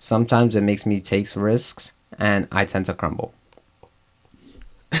 Sometimes it makes me take risks, and I tend to crumble.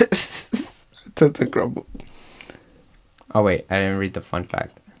 Tend to crumble. Oh wait, I didn't read the fun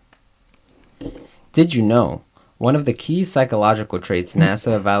fact. Did you know one of the key psychological traits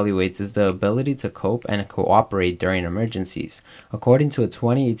NASA evaluates is the ability to cope and cooperate during emergencies? According to a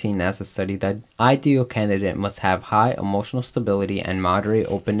 2018 NASA study, the ideal candidate must have high emotional stability and moderate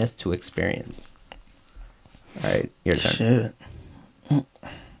openness to experience. Alright, your turn. Shit.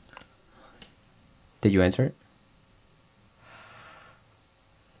 Did you answer it?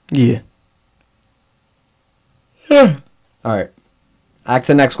 Yeah. Alright. Ask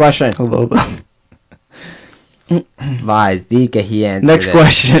the next question. Hello. Vise, Dika, he answered Next it.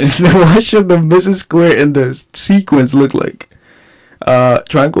 question. What should the missing square in the sequence look like?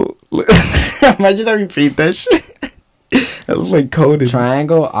 Triangle. Imagine I repeat that shit. That looks like coded.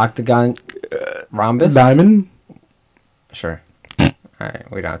 Triangle, octagon, rhombus. Diamond? Sure. All right,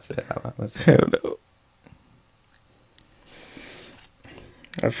 we don't have to say that one. Let's see. Hell no.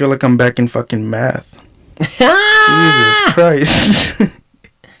 I feel like I'm back in fucking math. Jesus Christ.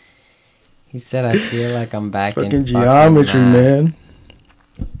 He said, "I feel like I'm back in fucking geometry, math."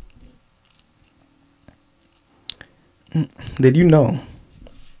 man. Did you know?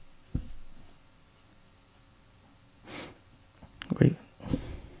 Wait.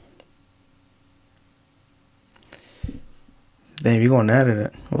 Damn, you going at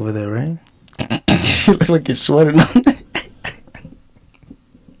it over there, right? You look like you're sweating on it.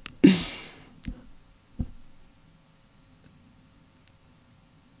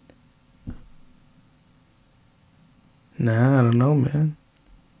 Nah, I don't know, man.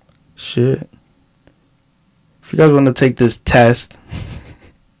 Shit. If you guys want to take this test,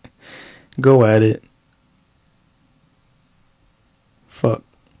 go at it. Fuck.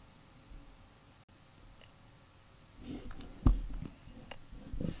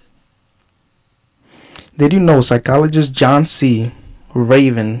 Did you know psychologist John C.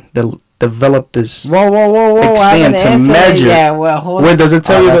 Raven developed this Whoa! exam to measure? Yeah, well, hold Wait, does it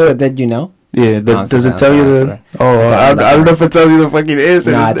tell you the? Did you know? Yeah, No, does it I'm tell you sorry, the? Oh, I don't know if it tells you the fucking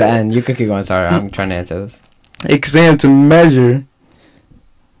answer. No, at the end. You could keep going. Sorry, I'm trying to answer this. Exam to measure.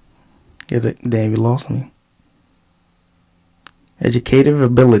 Damn, you lost me. Educative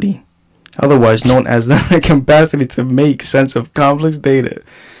ability, otherwise known as the capacity to make sense of complex data.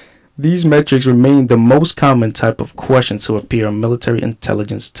 These metrics remain the most common type of question to appear on military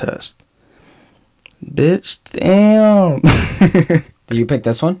intelligence tests. Bitch, damn. Did you pick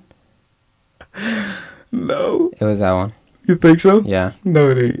this one? No. It was that one. You think so? Yeah. No,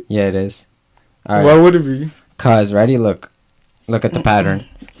 it ain't. Yeah, it is. All right. Why would it be? Cause ready, look at the pattern.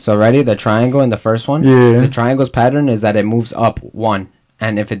 So ready, the triangle in the first one. Yeah. The triangle's pattern is that it moves up one,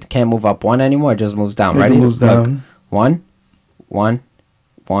 and if it can't move up one anymore, it just moves down. It Ready? moves Look. down. One,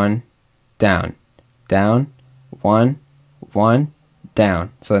 down, one,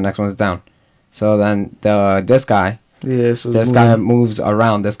 down. So the next one's down. So then this guy. Yeah. So This guy moves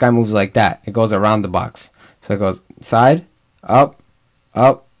around. This guy moves like that. It goes around the box. So it goes side, up,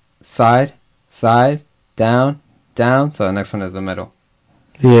 side, down. So the next one is the middle.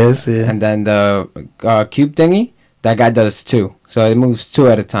 Yes, yeah. And then the cube thingy, that guy does two. So it moves two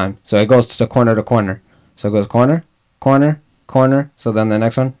at a time. So it goes to corner to corner. So it goes corner. So then the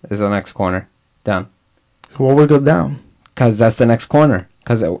next one is the next corner. Down. What would go down? Because that's the next corner.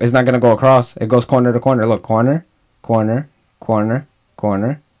 Because it's not going to go across. It goes corner to corner. Look, corner. Oh,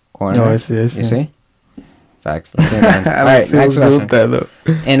 I see. You see? Facts. Let's see it. All right, see next what's good question. with that,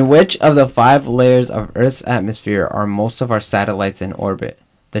 though. In which of the 5 layers of Earth's atmosphere are most of our satellites in orbit?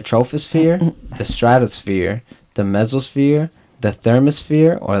 The troposphere, the stratosphere, the mesosphere, the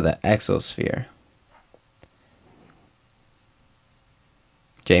thermosphere, or the exosphere?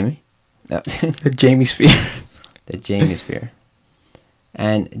 Jamie? No. The Jamie sphere. The Jamie sphere.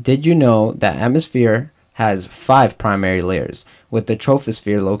 And did you know that atmosphere has 5 primary layers, with the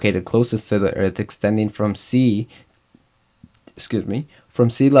troposphere located closest to the Earth, extending from sea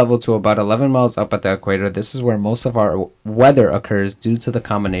level to about 11 miles up at the equator. This is where most of our weather occurs due to the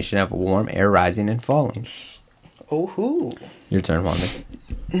combination of warm air rising and falling. Oh, who? Your turn, Wanda.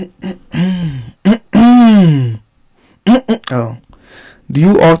 Oh. Do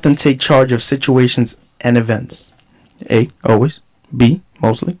you often take charge of situations and events? A. Always. B.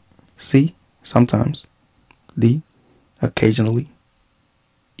 Mostly. C. Sometimes. D. Occasionally.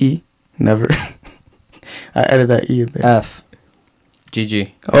 E. Never. I added that E in there. F.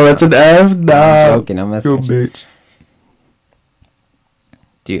 GG. Oh, that's an F? Nah. I'm joking. I'm messing You with you.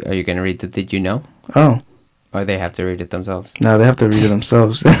 bitch. Are you going to read the Did You Know? Oh. Or they have to read it themselves? No, they have to read it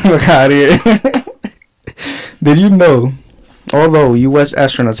themselves. Look out here. Did you know, although U.S.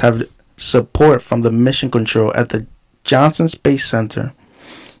 astronauts have support from the mission control at the Johnson Space Center,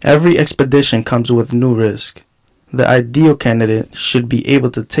 every expedition comes with new risk. The ideal candidate should be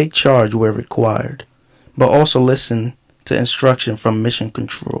able to take charge where required, but also listen to instruction from mission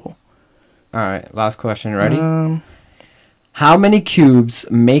control. All right, last question. Ready? How many cubes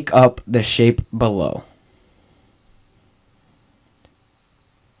make up the shape below?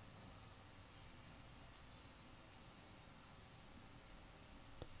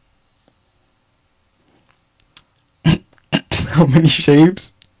 How many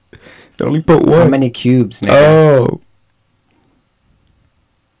shapes? They only put one. How many cubes, nigga? Oh.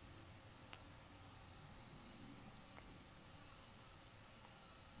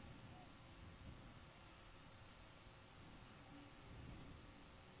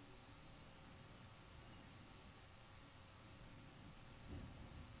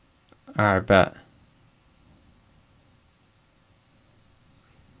 Alright, bet.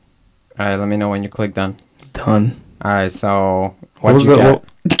 Alright, let me know when you click done. Done. Alright, so what you got?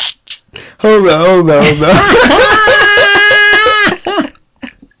 Hold on.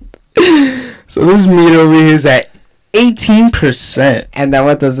 So this meter over here is at 18%. And then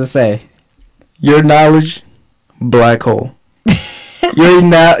what does it say? Your knowledge, black hole. Your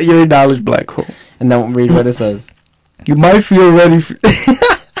knowledge, black hole. And then read what it says. You might feel ready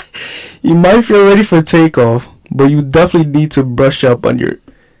for takeoff, but you definitely need to brush up on your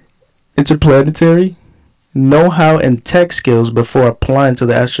interplanetary know-how and tech skills before applying to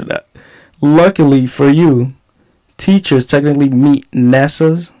the astronaut. Luckily for you, teachers technically meet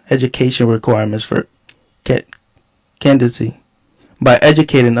NASA's education requirements for candidacy by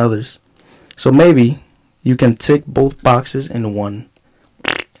educating others. So maybe you can tick both boxes in one.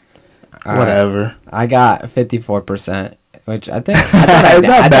 Whatever. I got 54%, which I think it's not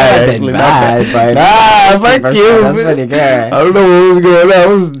bad. Actually, fuck you. That's pretty good. I don't know what was going on. That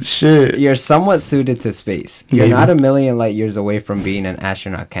was shit. You're somewhat suited to space. You're not a million light years away from being an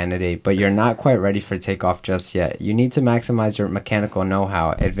astronaut candidate, but you're not quite ready for takeoff just yet. You need to maximize your mechanical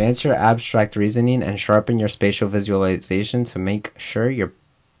know-how, advance your abstract reasoning, and sharpen your spatial visualization to make sure you're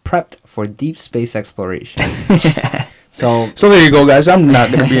prepped for deep space exploration. So there you go, guys. I'm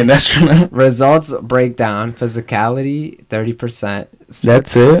not going to be an astronaut. Results breakdown: physicality 30%.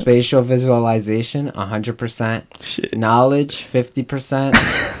 That's it. Spatial visualization 100%. Shit. Knowledge 50%.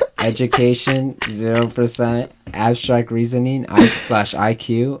 Education 0%. Abstract reasoning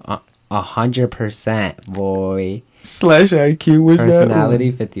 /IQ 100%. Boy. /IQ. Where's Personality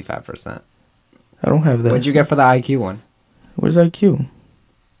that? 55%. I don't have that. What'd you get for the IQ one? Where's IQ?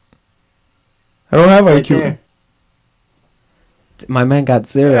 I don't have Right IQ. there. My man got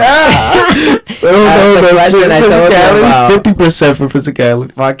 0. Physicality, 50% for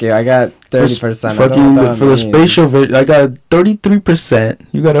physicality. Fuck you, I got 30%. For the spatial, I got 33%.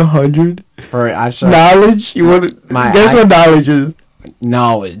 You got 100. For abstract knowledge, you want? Guess what knowledge is?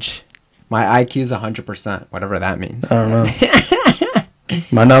 Knowledge. My IQ is 100%, whatever that means. I don't know.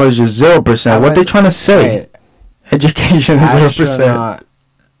 My knowledge is 0%. What they trying to say? Education is 0%.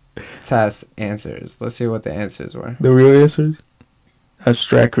 Test answers. Let's see what the answers were. The real answers?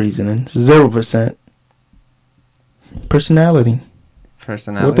 Abstract reasoning 0%. Personality.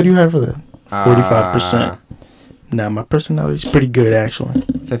 What did you have for that? 45%. Nah, my personality is pretty good actually.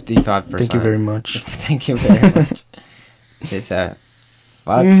 55%. Thank you very much. Thank you very much. They said,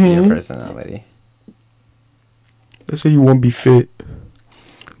 fuck your personality. They say you won't be fit.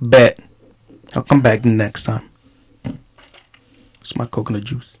 Bet. I'll come back next time. It's my coconut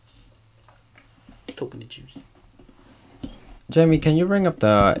juice. Coconut juice. Jamie, can you bring up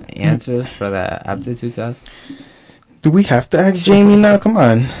the answers for the aptitude test? Do we have to ask Jamie now? Come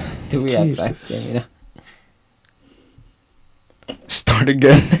on. Do we have to ask Jamie now? Start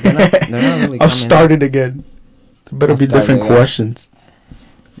again. They're not really I've started again. There better be different questions.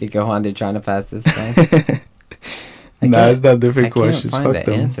 Nico Juan, they're trying to pass this time. Nah, it's not different questions. I can't find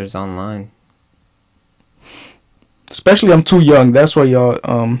the answers online. Especially I'm too young. That's why y'all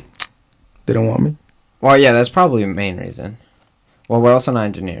they don't want me. Well, yeah, that's probably the main reason. Well, we're also not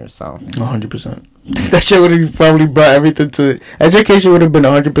engineers, so 100%. That shit would have probably brought everything to education. Would have been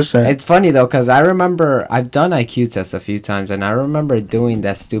 100%. It's funny though, because I remember I've done IQ tests a few times, and I remember doing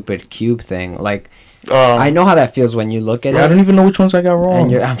that stupid cube thing. Like, I know how that feels when you look at it. I don't even know which ones I got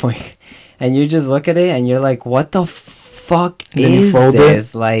wrong. And you just look at it, and you're like, "What the fuck is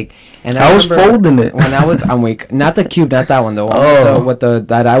this?" Like, and I was folding it when I was. I'm weak. Not the cube, not that one. The one with the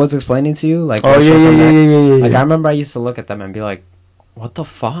that I was explaining to you. Like, yeah. Like, I remember I used to look at them and be like, what the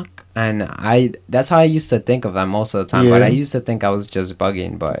fuck? And that's how I used to think of them most of the time. But I used to think I was just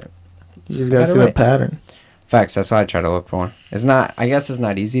bugging, but you just gotta see the pattern. Facts. That's what I try to look for. It's not. I guess it's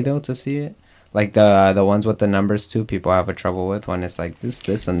not easy though to see it. Like the ones with the numbers too, people have a trouble with when it's like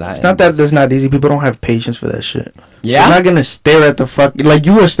this and that. It's not that it's not easy. People don't have patience for that shit. Yeah, I'm not gonna stare at the fuck. Like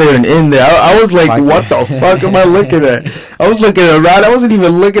you were staring in there. I was like, what the fuck am I looking at? I was looking around. I wasn't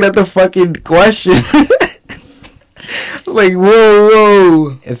even looking at the fucking question. Like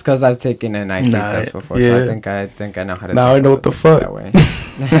whoa. It's because I've taken an IQ test before, so I think I know how to. Now I know what the fuck. That way.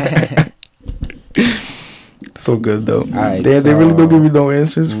 So good though. Right, they really don't give you no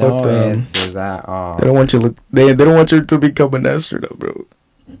answers. No Fuck them. answers at all. They don't want you to look. They don't want you to become an astronaut, bro.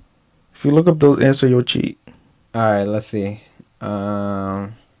 If you look up those answers, you'll cheat. All right, let's see.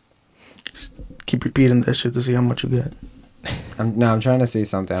 Just keep repeating that shit to see how much you get. I'm trying to see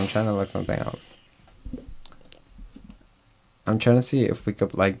something. I'm trying to look something up. I'm trying to see if we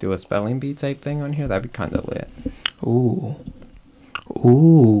could like do a spelling bee type thing on here. That'd be kind of lit. Ooh.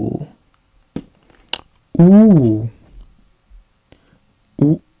 Ooh.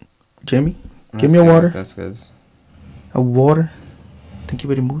 Ooh. Jamie, give me a water. That's good. A water. Thank you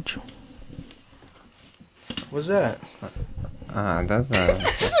very mucho. What's that? That's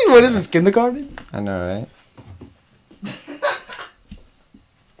What is this, kindergarten? I know,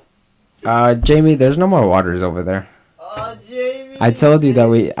 right? Jamie, there's no more waters over there. Oh, Jamie. I told you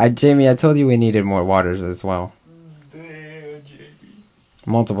that Jamie, I told you we needed more waters as well. Damn, Jamie.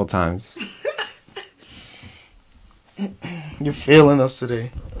 Multiple times. You're failing us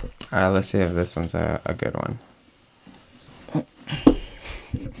today. Alright, let's see if this one's a good one.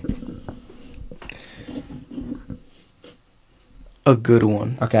 A good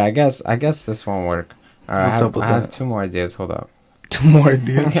one. Okay, I guess this won't work. Alright, I have 2 more ideas. Hold up. 2 more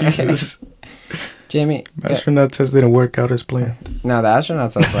ideas. Jesus. Jamie, astronaut test didn't work out as planned. No, the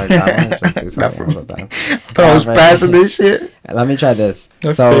astronaut test worked out. I just do something else with that. I was passing this shit. Let me try this.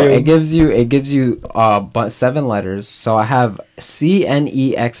 I so failed. it gives you 7 letters. So I have C, N,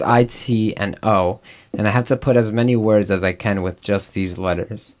 E, X, I, T, and O, and I have to put as many words as I can with just these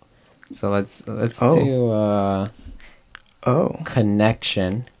letters. So let's do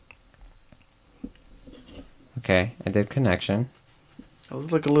connection. Okay, I did connection. That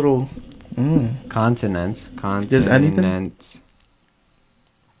was like a little Continent. Just anything?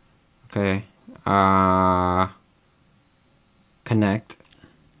 Okay. Connect.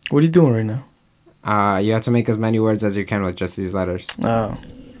 What are you doing right now? You have to make as many words as you can with just these letters. Oh.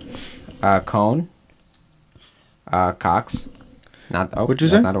 Cone. Cox. What'd you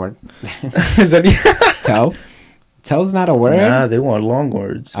that's say? not a word. Is that Toe. Toe's not a word. Nah, they want long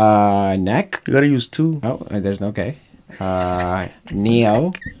words. Neck. You gotta use 2. Oh, there's no K.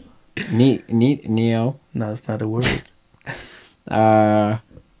 Neo. Neo. No, it's not a word.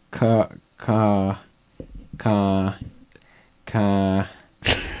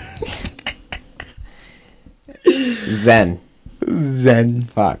 Zen.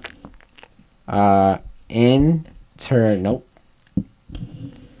 Fuck. Nope.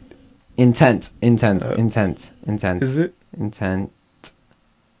 Intent. Is it? Intent.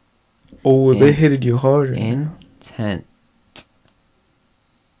 Oh, they hit you harder. Intent.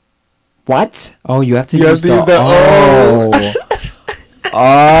 What? Oh, you have to use the oh.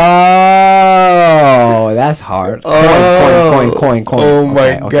 Oh, that's hard. Coin. Oh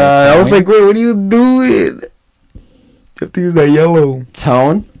my god. I was like, wait, what are you doing? You have to use that yellow.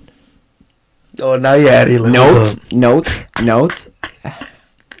 Tone. Oh, now you're at it. Note.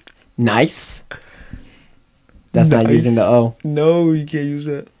 Nice. That's nice. not using the O. No, you can't use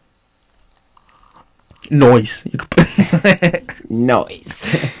that. Noise. You could put Noise.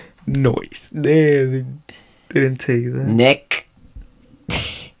 Noise. There, they didn't take that. Nick.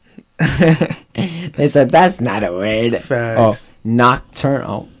 They said that's not a word. Facts. Oh,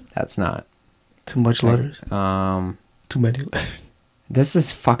 nocturnal. That's not. Too much letters. Too many letters. This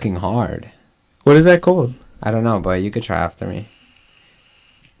is fucking hard. What is that called? I don't know, but you could try after me.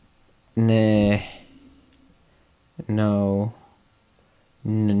 No.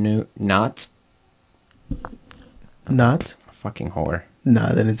 Not. Not? Fucking whore. Nah,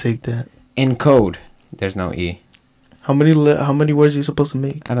 they didn't take that. Encode. There's no E. How many words are you supposed to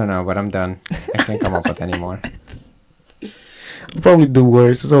make? I don't know, but I'm done. I can't come up with any more. I'll probably do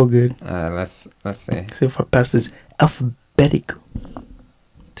words. It's all good. Let's see. See if I pass this alphabetical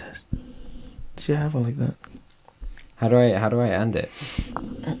test. Should have one like that. How do I end it?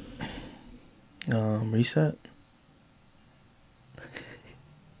 Reset.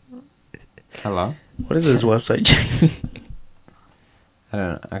 Hello? What is this website? I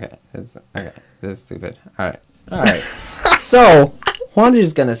don't know. Okay. This is stupid. Alright. So,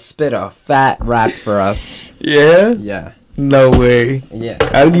 Juander's gonna spit a fat rap for us. Yeah? Yeah. No way. Yeah.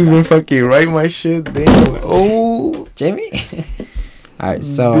 I didn't even fucking write my shit. Damn. Oh. Jamie? Alright,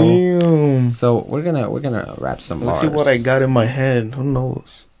 so damn. So we're gonna rap some bars. Let's see what I got in my head. Who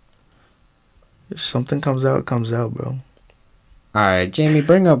knows? If something comes out, it comes out, bro. Alright, Jamie,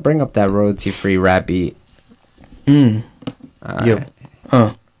 bring up that royalty free rap beat. Yo.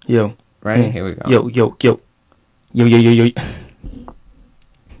 Yo. Ready? Here we go. Yo.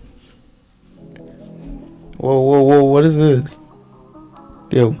 Whoa, what is this?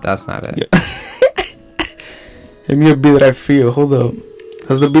 Yo. That's not it. Yeah. Give me a beat that I feel. Hold up.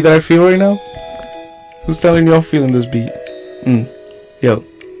 That's the beat that I feel right now? Who's telling you I'm feeling this beat? Yo.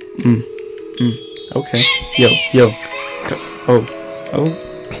 Okay. Yo. Oh.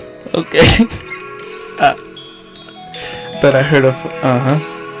 Okay. Thought I heard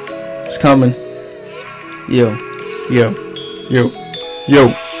it's coming. Yo.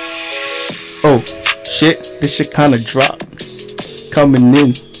 Oh shit, this shit kinda dropped. Coming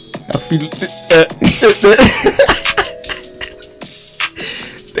in. I feel it. Damn,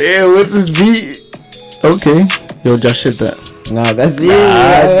 what's this beat? Okay. Yo, just hit that. Nah, that's you.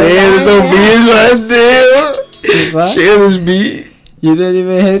 Damn, there's no beat last damn. Share this beat. You didn't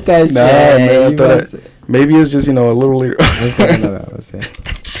even hit that shit. Man, I thought maybe it's just, a little later. Let's get another. Let's see.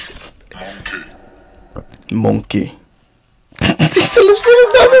 Monkey. He still is for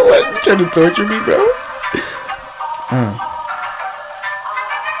another one. You trying to torture me, bro?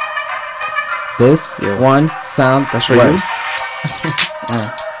 This one sounds That's for worse.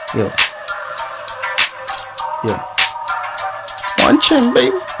 Yo. One chin,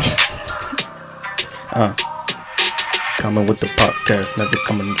 baby. Coming with the podcast, never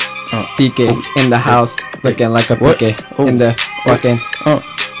coming. DK in the house, looking like a PK in the fucking.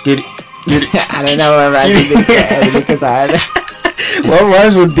 Get it. I don't know what rhymes with DK because I heard it. What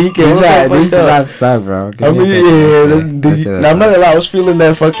rhymes with DK? These raps suck, bro. I mean, yeah. I'm not gonna lie, I was feeling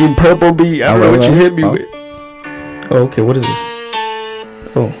that fucking purple beat. I don't know what you hit me with. Oh, okay, what is this?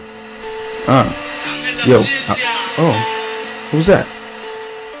 Oh. Yo. Who's that?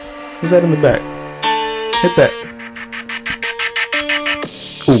 Who's that in the back? Hit that.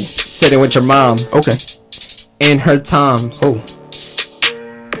 Ooh. Sitting with your mom. Okay. In her toms. Oh.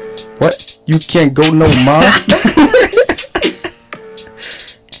 What? You can't go no mom?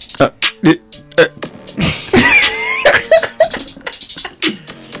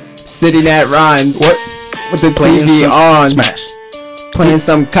 Sitting at Ron's. What? With the TV on. Smash. Playing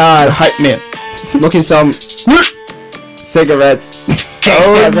some COD. The hype man. Smoking some cigarettes.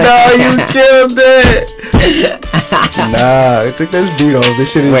 Oh no, you killed it! Nah, I took this beat off. This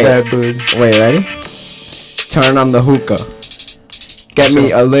shit is that good. Wait, ready? Turn on the hookah. Get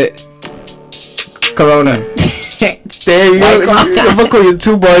me a lit Corona. There you go. I'm gonna call you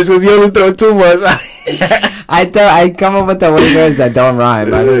 2 bars because you only throw 2 bars. I come up with the words that don't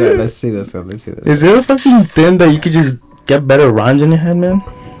rhyme. I don't know. Let's see this one. Is there a fucking thing that you could just get better rhymes in your head, man?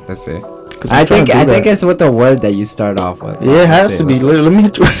 Let's see. I think it's with the word that you start off with. Yeah, it has to be. Let me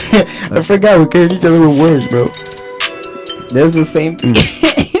hit you. I forgot we could hit each other with words, bro. There's the same thing.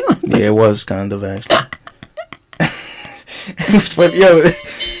 Yeah, it was kind of actually. But yo,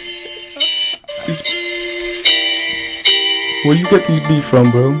 where you get these beats from,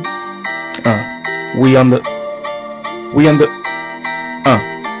 bro? We on the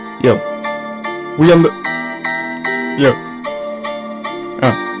yo. We on the yo.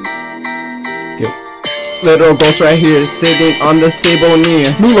 Little ghost right here, sitting on the table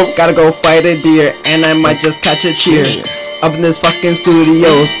near. Gotta go fight a deer, and I might just catch a cheer. Up in this fucking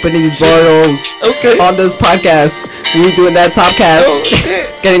studio, spinning these bottles. Okay. On this podcast, we doing that top cast. Oh,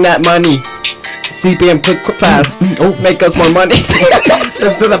 shit. Getting that money. CPM quick fast. Make us more money.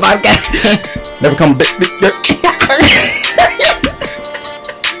 Let's do the podcast. Never come back.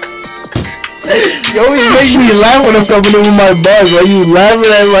 You always make me laugh when I'm coming in with my bars. Why you laughing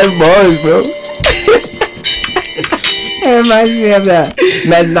at my bars, bro? It reminds me of that.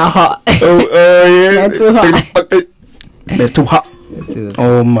 Man's not hot. Yeah. Man's too hot. Man's too hot.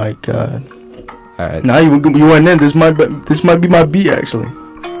 Oh my god. Alright. Now you went in. This might be my beat actually.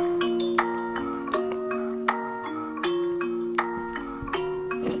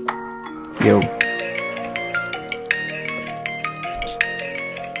 Yo.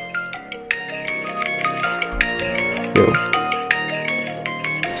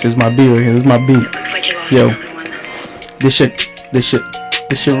 This is my beat right here. This is my beat. Yo. This shit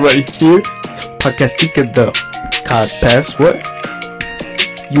right here. Podcast Tika the COD Pass. What?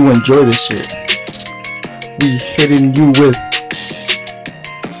 You enjoy this shit. We hitting you with.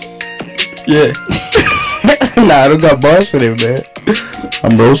 Yeah. Nah, I don't got bars today, man.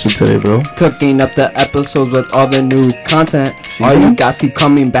 I'm roasting today, bro. Cooking up the episodes with all the new content. All you guys keep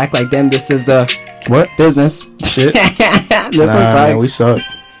coming back like them. This is the what business shit. This one Nah, sucks. we suck.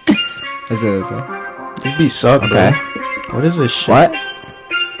 This beat suck, okay. Bro. What is this shit?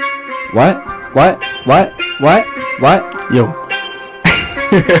 What? Yo.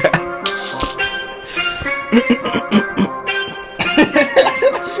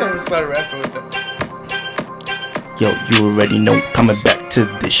 Start rapping with that. Yo, you already know. Coming back to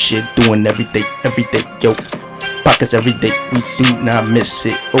this shit, doing everything. Yo, pockets every day. We do not miss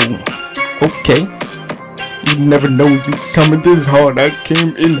it. Oh, okay. You never know you coming this hard. I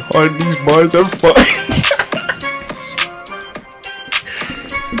came in hard. These bars are fun.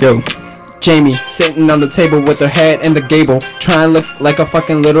 Yo. Jamie sitting on the table with her head in the gable, trying to look like a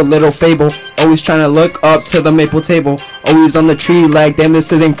fucking little fable. Always trying to look up to the maple table. Always on the tree like damn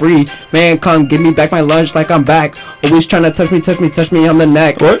this isn't free. Man, come give me back my lunch like I'm back. Always trying to touch me on the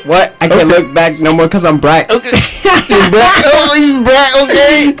neck. What? I can't look back no more cause I'm black. Okay. He's black. Oh, he's black.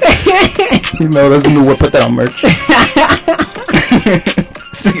 Okay. No, that's the new word. Put that on merch.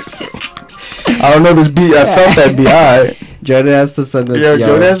 I don't know this beat. I felt that beat. Alright. Jordan has to send us.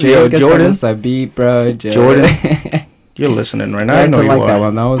 Jordan. Send us a beat, bro. Jordan. You're listening right now. I know you like are. that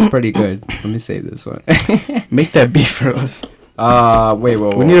one. That was pretty good. Let me save this one. Make that beat for us. Wait.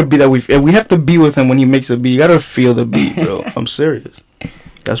 We need a beat that we have to be with him when he makes a beat. You gotta feel the beat, bro. I'm serious.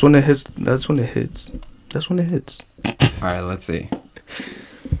 That's when it hits. That's when it hits. All right, let's see.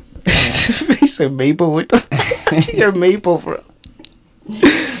 He said maple with the you're maple, bro.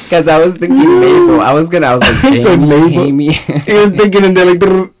 Because I was thinking maple. I was like, Jamie. You're thinking and they're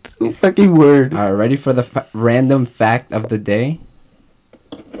like fucking word. All right, ready for the random fact of the day?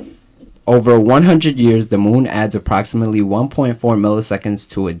 Over 100 years, the moon adds approximately 1.4 milliseconds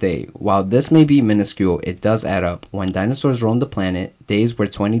to a day. While this may be minuscule, it does add up. When dinosaurs roamed the planet, days were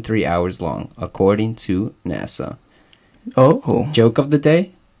 23 hours long, according to NASA. Oh. Joke of the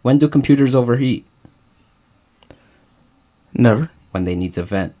day? When do computers overheat? Never. When they need to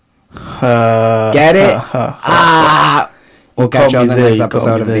vent. Get it? We'll catch you on the next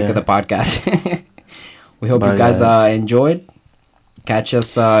episode of Think of the Podcast. We hope you guys enjoyed. Catch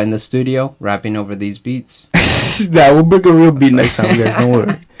us in the studio, rapping over these beats. Nah, we'll bring a real beat next time, guys. Don't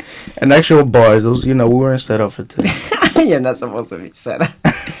worry. And actual bars. Those, we weren't set up for today. You're not supposed to be set up.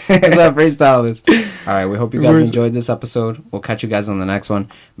 It's not freestylers. All right, we hope you guys enjoyed this episode. We'll catch you guys on the next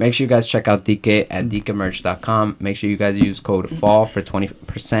one. Make sure you guys check out DK at DKmerch.com. Make sure you guys use code FALL for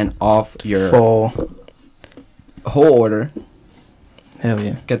 20% off your whole order. Hell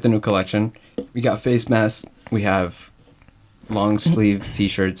yeah. Get the new collection. We got face masks. We have long sleeve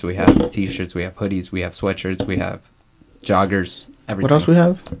t-shirts. We have hoodies. We have sweatshirts. We have joggers. Everything. What else we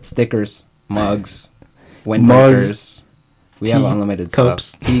have? Stickers, mugs, windbreakers. We have unlimited cups.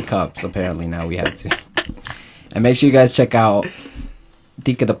 Stuff. Teacups, apparently, now we have to. And make sure you guys check out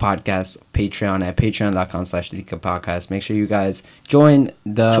Dika the Podcast Patreon at patreon.com/Dika Podcast. Make sure you guys join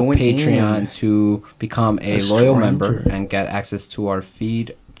the Patreon to become a loyal member and get access to our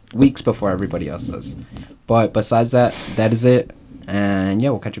feed weeks before everybody else does. But besides that, that is it. And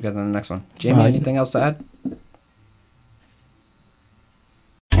yeah, we'll catch you guys on the next one. Jamie, anything else to add?